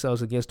defend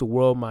themselves against the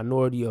world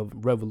minority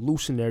of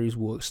revolutionaries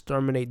will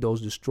exterminate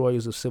those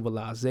destroyers of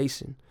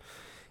civilization.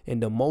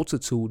 And the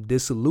multitude,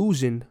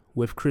 disillusioned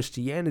with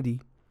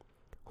Christianity,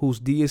 whose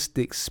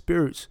deistic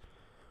spirits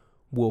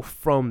will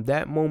from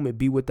that moment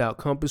be without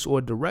compass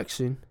or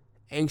direction,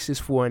 anxious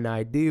for an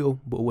ideal,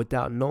 but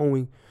without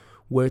knowing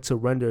where to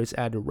render its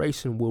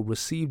adoration, will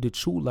receive the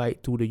true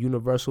light through the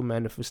universal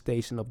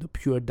manifestation of the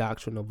pure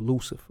doctrine of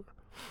Lucifer,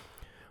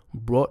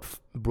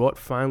 brought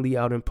finally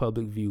out in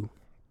public view.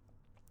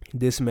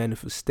 This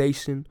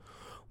manifestation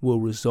will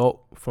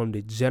result from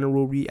the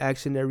general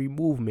reactionary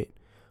movement,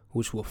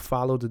 which will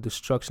follow the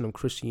destruction of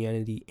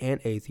Christianity and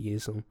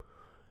atheism,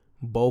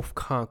 both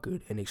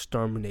conquered and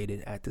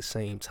exterminated at the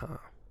same time.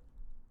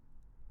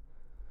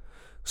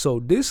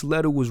 So this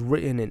letter was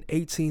written in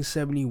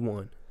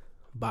 1871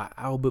 by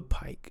Albert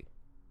Pike.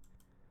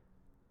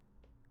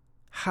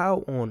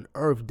 How on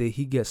earth did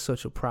he get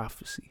such a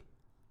prophecy?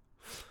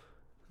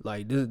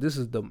 Like this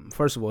is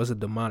first of all, it's a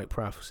demonic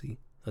prophecy,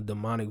 a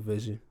demonic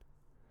vision.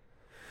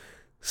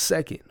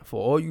 Second,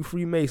 for all you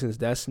Freemasons,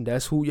 that's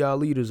who y'all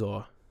leaders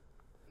are.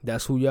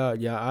 That's who y'all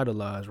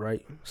idolize,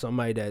 right?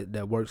 Somebody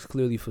that works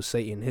clearly for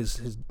Satan.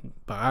 His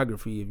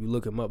biography, if you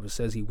look him up, it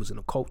says he was an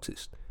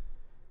occultist.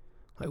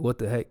 Like, what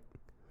the heck?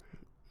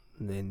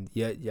 And then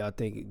yet y'all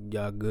think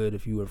y'all good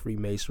if you were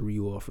Freemasonry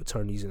or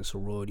fraternities and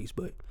sororities.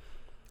 But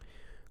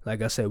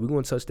like I said, we're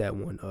gonna touch that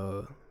one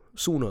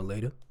sooner or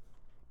later.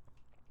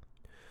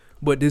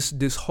 But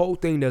this whole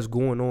thing that's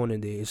going on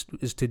in there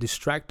is to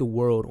distract the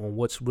world on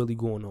what's really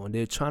going on.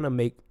 They're trying to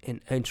make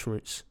an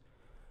entrance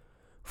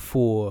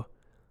for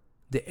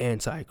the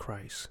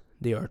Antichrist.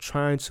 They are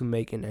trying to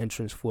make an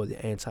entrance for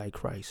the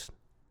Antichrist.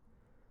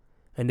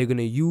 And they're going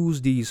to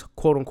use these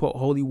quote-unquote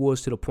holy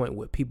wars to the point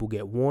where people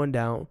get worn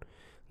down,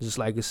 just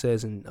like it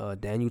says in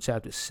Daniel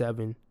chapter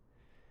 7,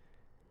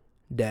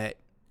 that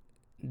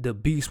the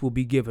beast will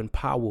be given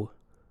power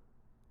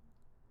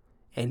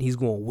and he's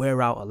going to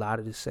wear out a lot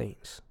of the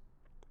saints.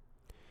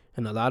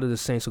 And a lot of the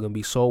saints are going to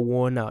be so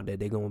worn out that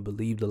they're going to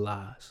believe the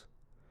lies.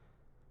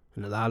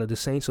 And a lot of the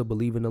saints are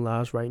believing the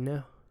lies right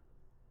now.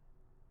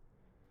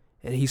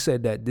 And he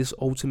said that this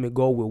ultimate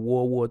goal with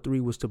World War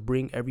III was to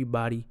bring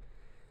everybody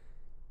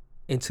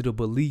into the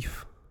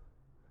belief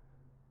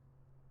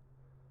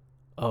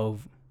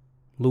of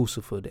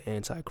Lucifer, the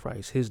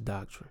Antichrist, his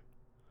doctrine.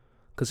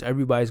 Because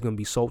everybody's going to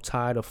be so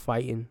tired of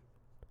fighting.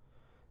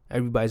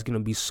 Everybody's going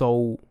to be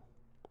so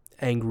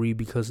angry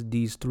because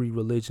these three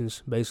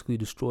religions basically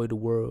destroyed the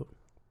world,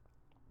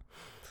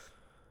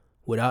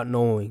 without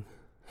knowing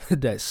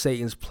that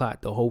Satan's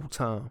plot the whole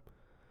time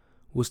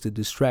was to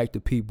distract the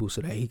people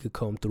so that he could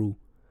come through.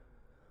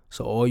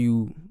 So all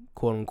you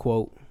quote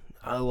unquote,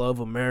 I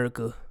love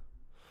America,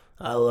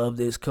 I love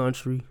this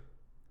country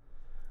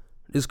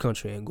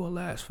ain't gonna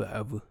last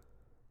forever.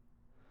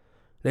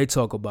 They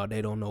talk about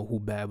they don't know who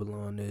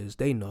Babylon is.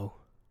 They know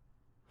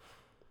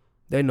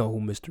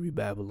who Mystery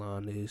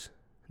Babylon is.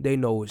 They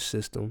know its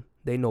system.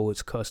 They know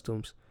its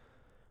customs.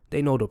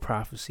 They know the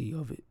prophecy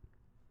of it.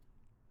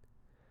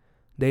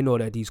 They know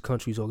that these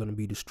countries are going to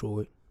be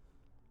destroyed.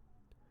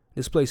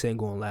 This place ain't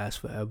going to last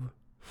forever.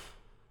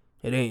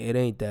 It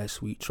ain't that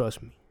sweet.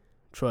 Trust me.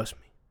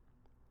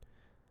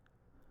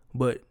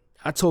 But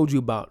I told you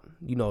about,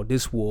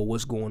 this war,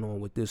 what's going on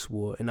with this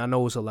war. And I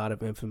know it's a lot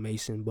of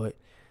information, but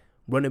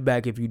run it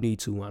back if you need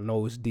to. I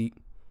know it's deep.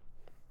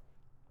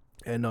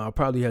 And I'll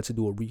probably have to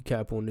do a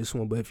recap on this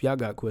one. But if y'all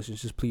got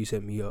questions, just please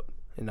hit me up.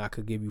 And I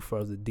could give you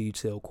further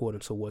detail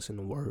according to what's in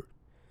the word.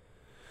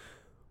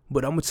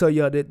 But I'm going to tell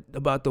y'all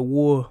about the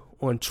war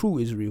on true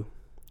Israel.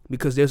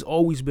 Because there's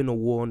always been a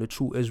war on the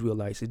true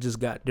Israelites. It just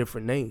got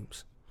different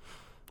names.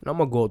 And I'm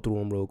going to go through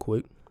them real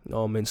quick.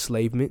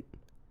 Enslavement,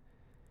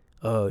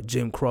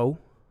 Jim Crow,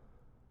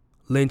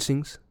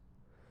 lynchings,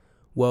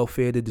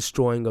 welfare, the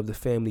destroying of the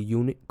family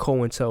unit,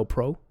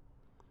 COINTELPRO.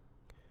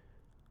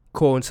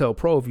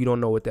 COINTELPRO, if you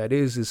don't know what that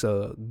is was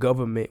a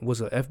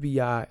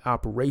FBI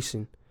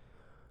operation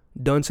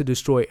done to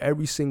destroy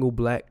every single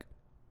black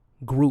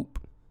group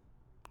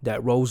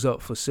that rose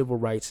up for civil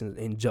rights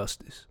and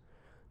justice.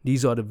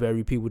 These are the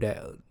very people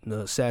that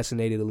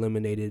assassinated,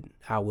 eliminated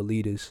our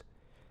leaders,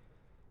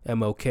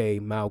 MLK,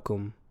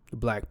 Malcolm, the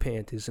Black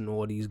Panthers, and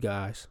all these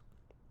guys.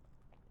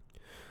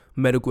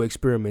 Medical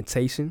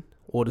experimentation,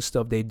 all the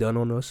stuff they done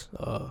on us,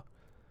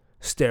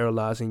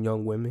 sterilizing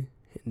young women,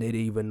 and they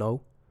didn't even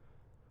know.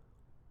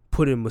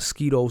 Putting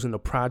mosquitoes in the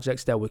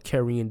projects that were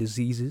carrying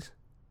diseases.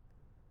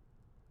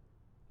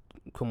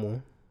 Come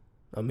on.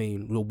 I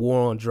mean, the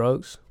war on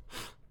drugs.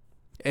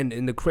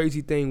 And the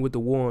crazy thing with the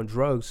war on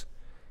drugs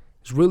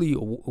is really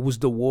it was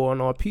the war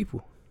on our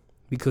people.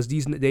 Because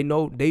they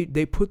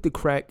put the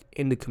crack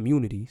in the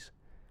communities.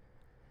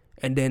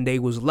 And then they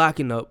was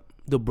locking up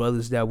the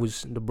brothers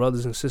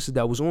and sisters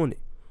that was on it.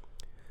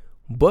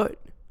 But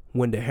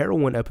when the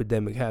heroin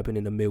epidemic happened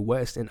in the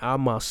Midwest, and I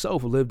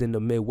myself lived in the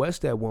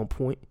Midwest at one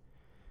point,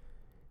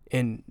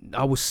 and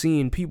I was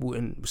seeing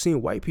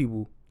white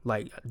people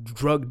like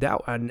drugged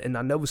out, and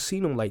I never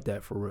seen them like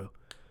that for real.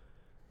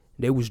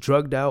 They was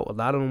drugged out. A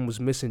lot of them was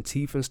missing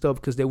teeth and stuff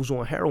because they was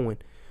on heroin.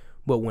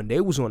 But when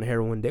they was on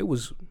heroin, they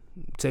was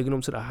taking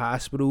them to the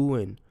hospital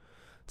and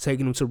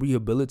taking them to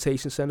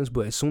rehabilitation centers.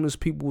 But as soon as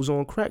people was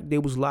on crack, they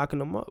was locking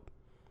them up.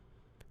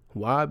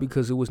 Why?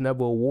 Because it was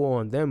never a war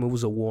on them. It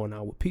was a war on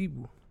our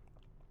people.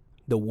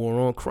 The war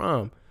on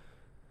crime.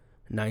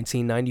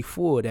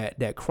 1994,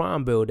 that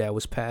crime bill that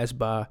was passed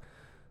by,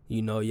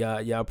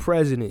 y'all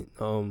president,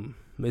 Mr.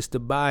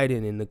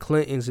 Biden and the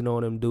Clintons and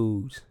all them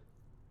dudes.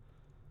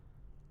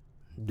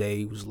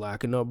 They was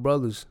locking up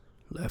brothers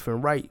left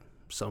and right.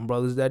 Some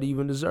brothers that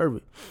even deserve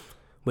it.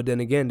 But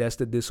then again, that's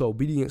the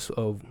disobedience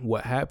of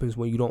what happens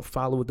when you don't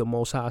follow what the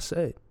Most High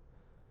said.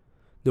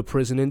 The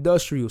prison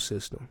industrial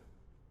system.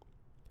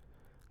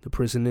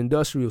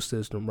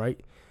 Right?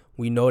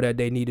 We know that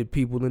they needed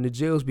people in the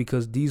jails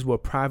because these were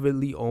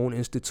privately owned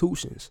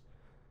institutions.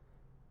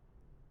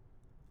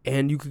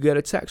 And you could get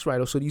a tax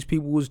write-off. So these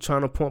people was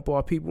trying to pump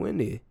our people in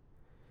there.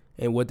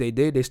 And what they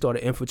did, they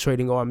started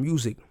infiltrating our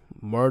music,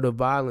 murder,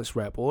 violence,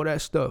 rap, all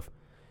that stuff.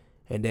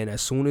 And then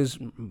as soon as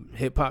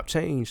hip-hop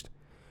changed,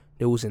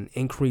 there was an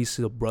increase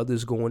of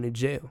brothers going to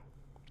jail.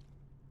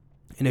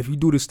 And if you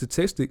do the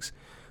statistics,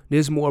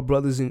 there's more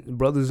brothers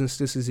and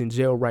sisters in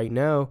jail right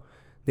now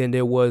than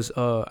there was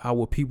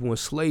our people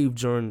enslaved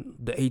during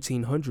the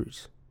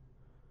 1800s.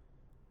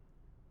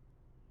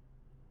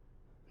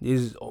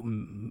 There's a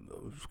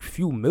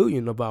few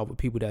million of our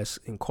people that's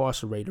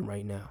incarcerated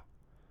right now.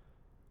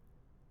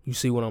 You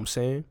see what I'm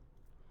saying?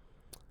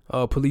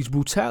 Police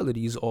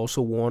brutality is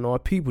also war on our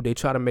people. They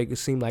try to make it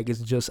seem like it's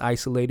just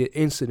isolated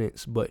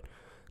incidents, but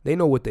they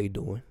know what they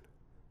doing.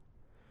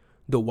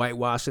 The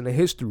whitewashing of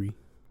history.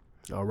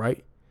 All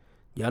right?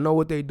 Y'all know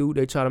what they do.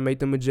 They try to make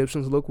them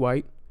Egyptians look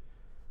white.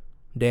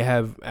 They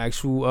have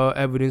actual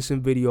evidence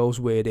and videos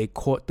where they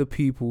caught the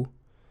people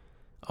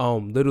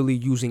literally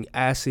using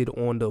acid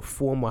on the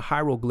former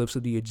hieroglyphs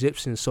of the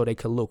Egyptians so they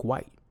could look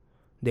white.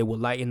 They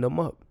would lighten them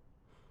up.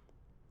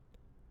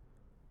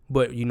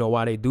 But you know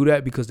why they do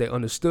that? Because they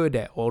understood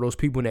that all those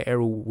people in that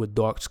era with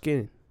dark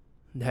skin,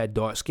 they had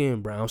dark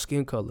skin, brown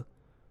skin color.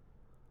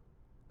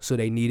 So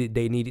they need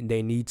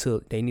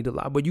to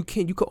lie. But you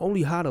can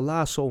only hide a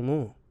lie so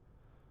long.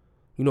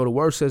 The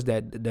word says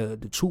that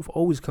the truth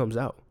always comes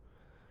out.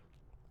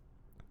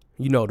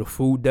 The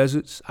food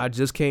deserts. I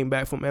just came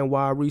back from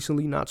NY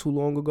recently, not too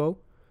long ago.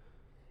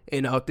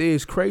 And out there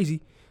it's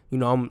crazy.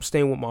 I'm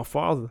staying with my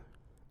father.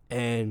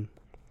 And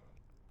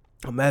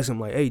I'm asking him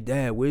like, hey,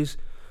 Dad, where's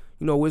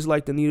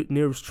like the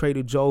nearest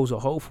Trader Joe's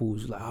or Whole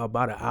Foods? Like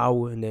about an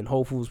hour. And then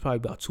Whole Foods probably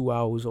about 2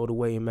 hours all the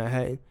way in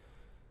Manhattan.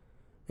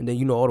 And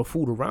then, all the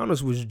food around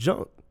us was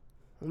junk.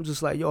 I'm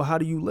just like, yo, how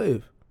do you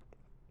live?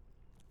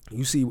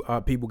 You see our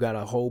people got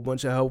a whole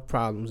bunch of health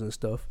problems and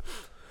stuff.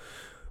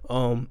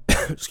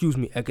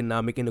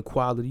 Economic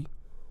inequality.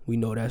 We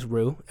know that's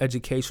real.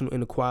 Educational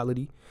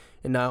inequality.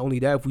 And not only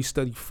that, if we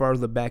study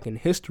further back in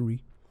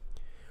history,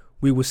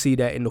 we would see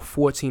that in the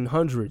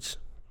 1400s,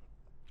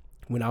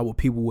 when our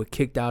people were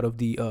kicked out of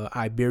the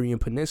Iberian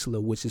Peninsula,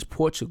 which is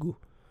Portugal,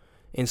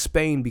 and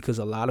Spain, because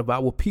a lot of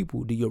our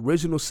people, the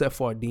original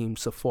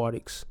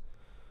Sephardics,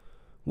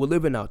 were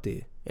living out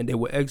there. And they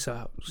were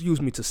exiled,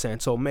 to Sao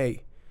Tome.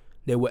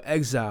 They were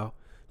exiled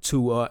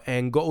to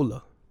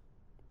Angola.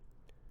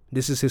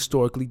 This is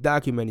historically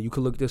documented. You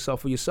can look this up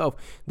for yourself.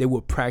 They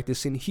were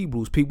practicing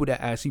Hebrews, people that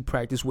actually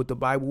practiced what the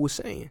Bible was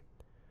saying.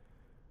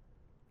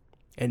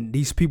 And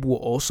these people were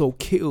also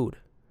killed.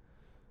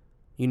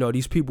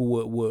 These people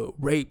were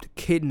raped,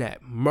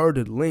 kidnapped,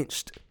 murdered,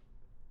 lynched.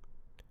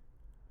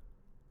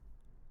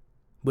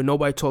 But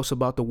nobody talks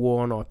about the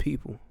war on our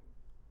people.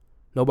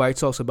 Nobody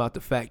talks about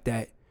the fact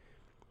that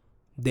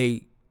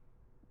they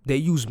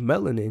use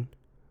melanin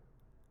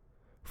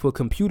for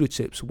computer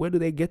chips. Where do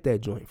they get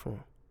that joint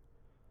from?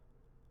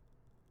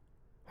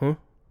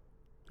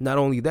 Not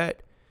only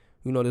that,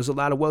 You know, there's a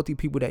lot of wealthy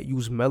people that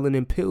use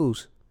melanin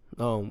pills,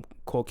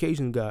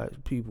 Caucasian guys,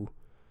 people.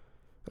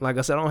 Like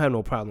I said, I don't have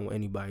no problem with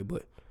anybody,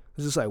 but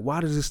it's just like,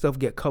 why does this stuff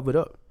get covered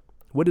up?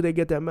 Where do they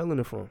get that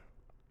melanin from?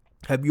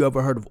 Have you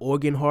ever heard of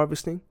organ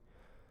harvesting?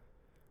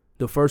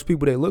 The first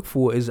people they look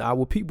for is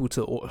our people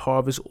to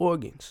harvest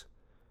organs.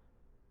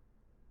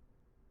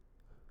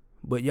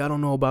 But y'all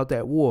don't know about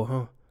that war,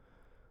 huh?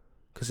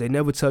 Because they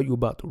never tell you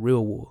about the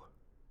real war.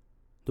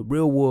 The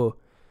real war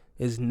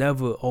is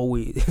never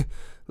always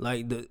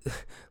like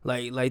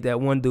that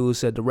one dude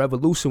said, the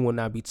revolution will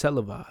not be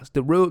televised.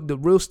 The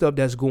real stuff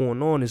that's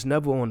going on is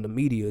never on the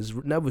media. It's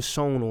never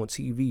shown on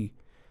TV.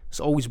 It's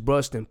always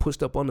brushed and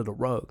pushed up under the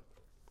rug.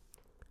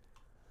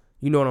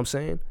 You know what I'm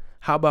saying?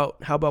 How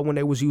about when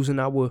they was using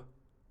our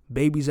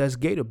babies as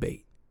gator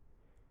bait?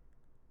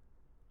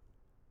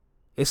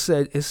 It's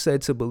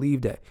said to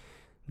believe that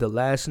the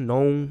last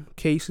known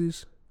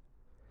cases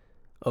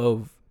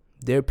of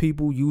their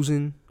people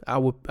using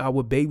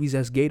our babies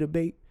as gator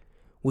bait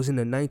was in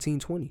the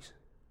 1920s.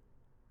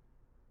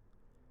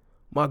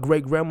 My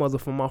great grandmother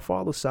from my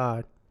father's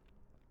side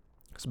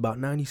is about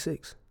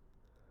 96.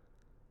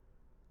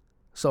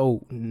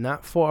 So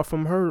not far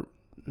from her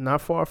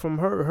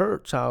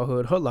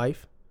childhood, her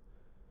life.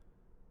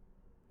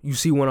 You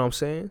see what I'm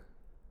saying?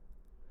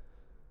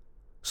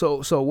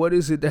 So what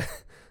is it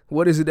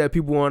that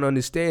people aren't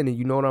understanding?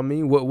 You know what I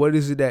mean? What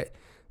is it that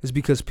is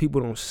because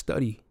people don't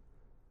study?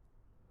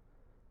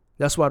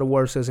 That's why the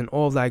word says, in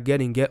all thy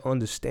getting, get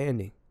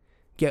understanding.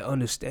 Get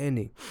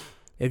understanding.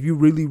 If you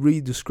really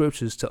read the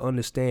scriptures to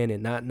understand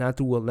it, not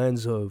through a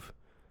lens of,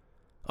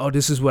 oh,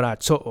 this is what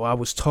I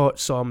was taught,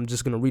 so I'm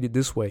just going to read it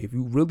this way. If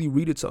you really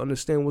read it to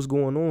understand what's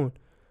going on,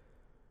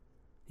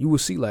 you will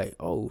see like,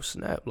 oh,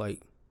 snap,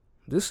 like,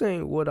 this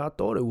ain't what I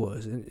thought it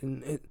was.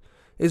 And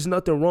it's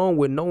nothing wrong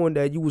with knowing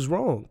that you was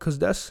wrong, because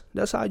that's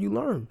how you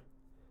learn.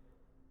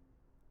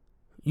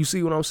 You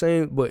see what I'm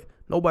saying? But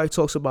nobody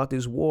talks about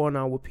this war on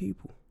our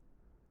people.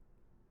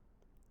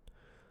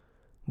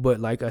 But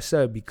like I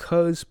said,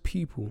 because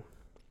people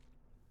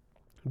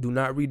do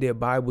not read their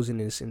Bibles in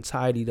its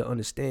entirety to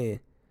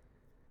understand,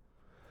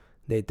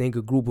 they think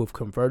a group of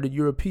converted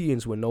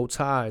Europeans with no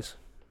ties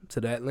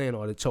to that land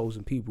are the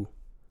chosen people.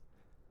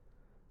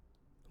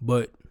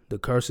 But the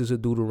curses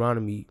of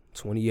Deuteronomy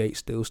 28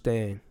 still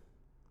stand.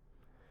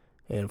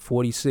 And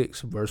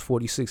 46, verse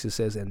 46, it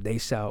says, and they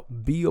shall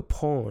be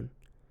upon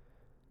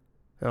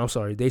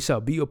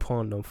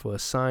them for a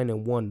sign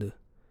and wonder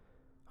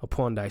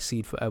upon thy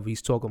seed forever.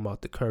 He's talking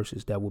about the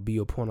curses that will be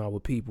upon our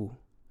people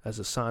as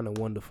a sign and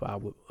wonder for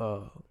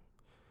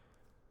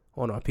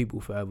on our people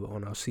forever,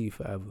 on our seed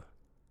forever.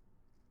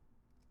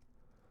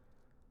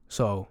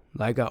 So,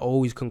 like I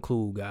always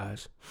conclude,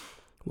 guys,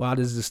 why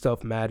does this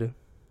stuff matter?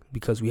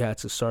 Because we had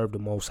to serve the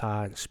Most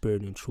High in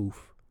spirit and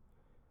truth,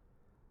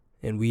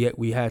 and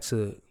we had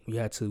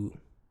to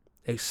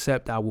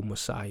accept our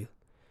Messiah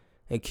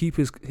and keep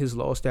his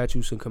law,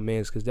 statutes, and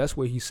commands, because that's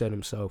where he said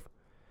himself.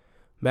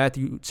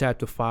 Matthew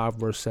chapter 5,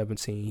 verse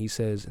 17, he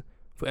says,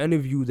 for any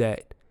of you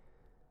that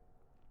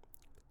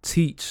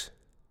teach,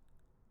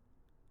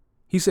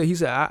 he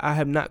said, I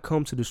have not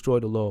come to destroy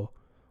the law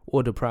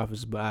or the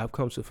prophets, but I have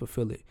come to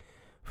fulfill it.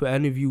 For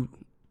any of you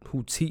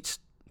who teach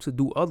to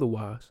do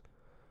otherwise,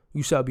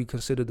 you shall be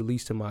considered the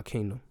least in my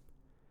kingdom.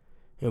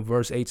 In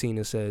verse 18,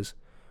 it says,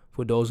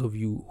 for those of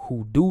you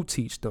who do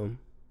teach them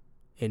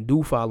and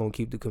do follow and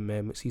keep the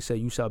commandments, he said,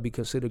 you shall be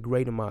considered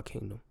great in my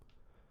kingdom.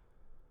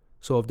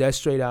 So if that's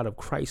straight out of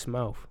Christ's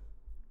mouth,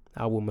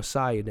 our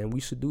Messiah, then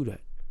we should do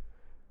that.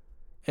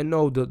 And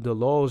no, the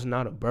law is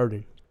not a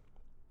burden.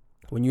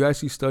 When you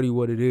actually study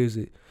what it is,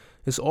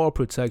 it's all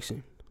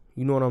protection.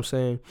 You know what I'm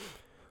saying?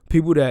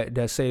 People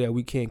that say that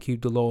we can't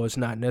keep the law, it's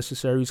not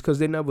necessary, it's because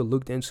they never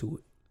looked into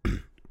it.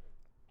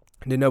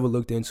 They never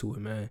looked into it,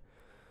 man.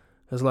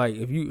 It's like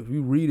if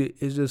you read it,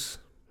 it's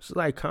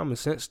like common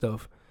sense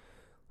stuff.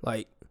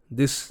 Like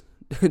this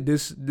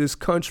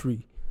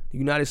country, the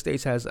United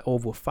States, has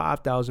over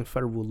 5,000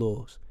 federal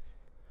laws,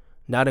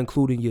 not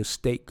including your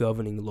state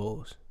governing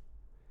laws.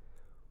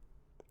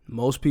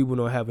 Most people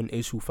don't have an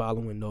issue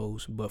following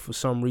those, but for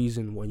some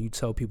reason, when you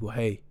tell people,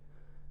 hey,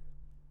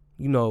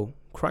 you know,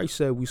 Christ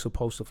said we're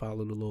supposed to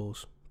follow the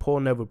laws.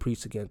 Paul never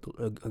preached against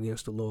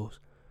the laws.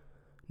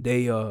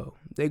 They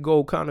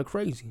go kind of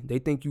crazy. They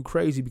think you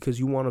crazy because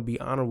you want to be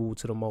honorable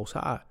to the Most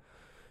High.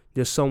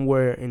 There's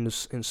somewhere in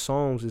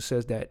Psalms it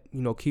says that,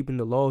 you know, keeping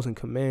the laws and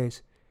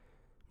commands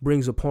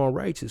brings upon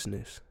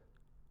righteousness.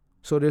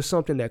 So there's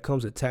something that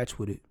comes attached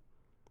with it.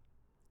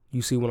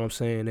 You see what I'm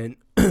saying? And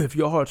if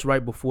your heart's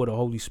right before the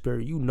Holy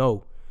Spirit, you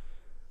know,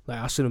 like,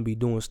 I shouldn't be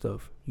doing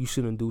stuff. You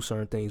shouldn't do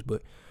certain things.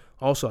 But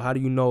also, how do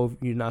you know if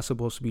you're not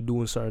supposed to be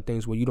doing certain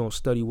things where you don't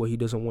study what he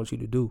doesn't want you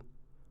to do?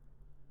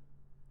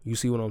 You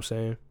see what I'm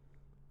saying?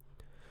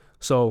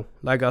 So,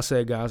 like I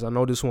said, guys, I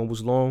know this one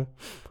was long,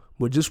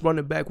 but just run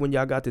it back when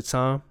y'all got the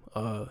time.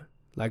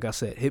 Like I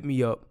said, hit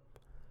me up.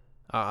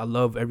 I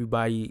love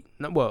everybody.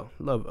 I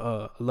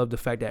love the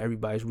fact that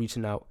everybody's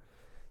reaching out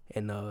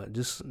and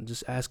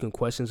just asking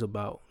questions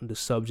about the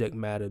subject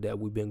matter that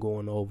we've been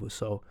going over.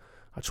 So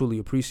I truly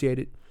appreciate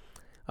it.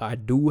 I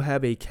do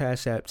have a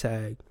Cash App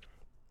tag.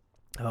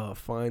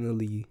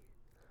 Finally,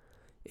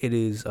 it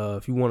is,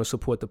 if you want to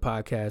support the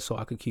podcast so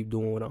I can keep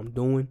doing what I'm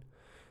doing,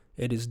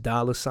 it is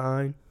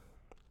 $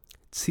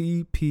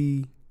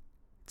 TPTB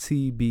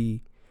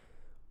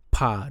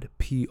pod,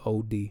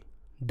 POD.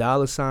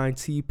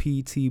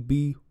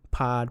 $TPTB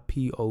pod,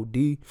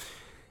 POD.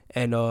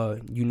 And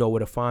you know where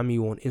to find me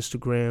on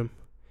Instagram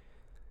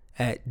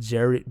at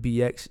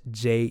JaretBX,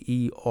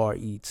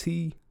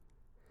 JERETBX,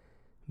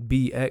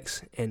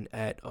 and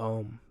at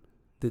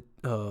the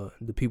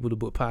People the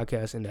Book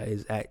podcast, and that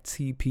is at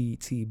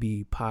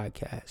TPTB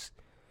podcast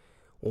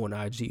on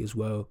IG as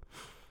well.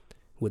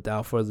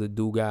 Without further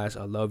ado, guys,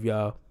 I love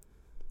y'all.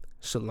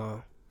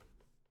 Shalom.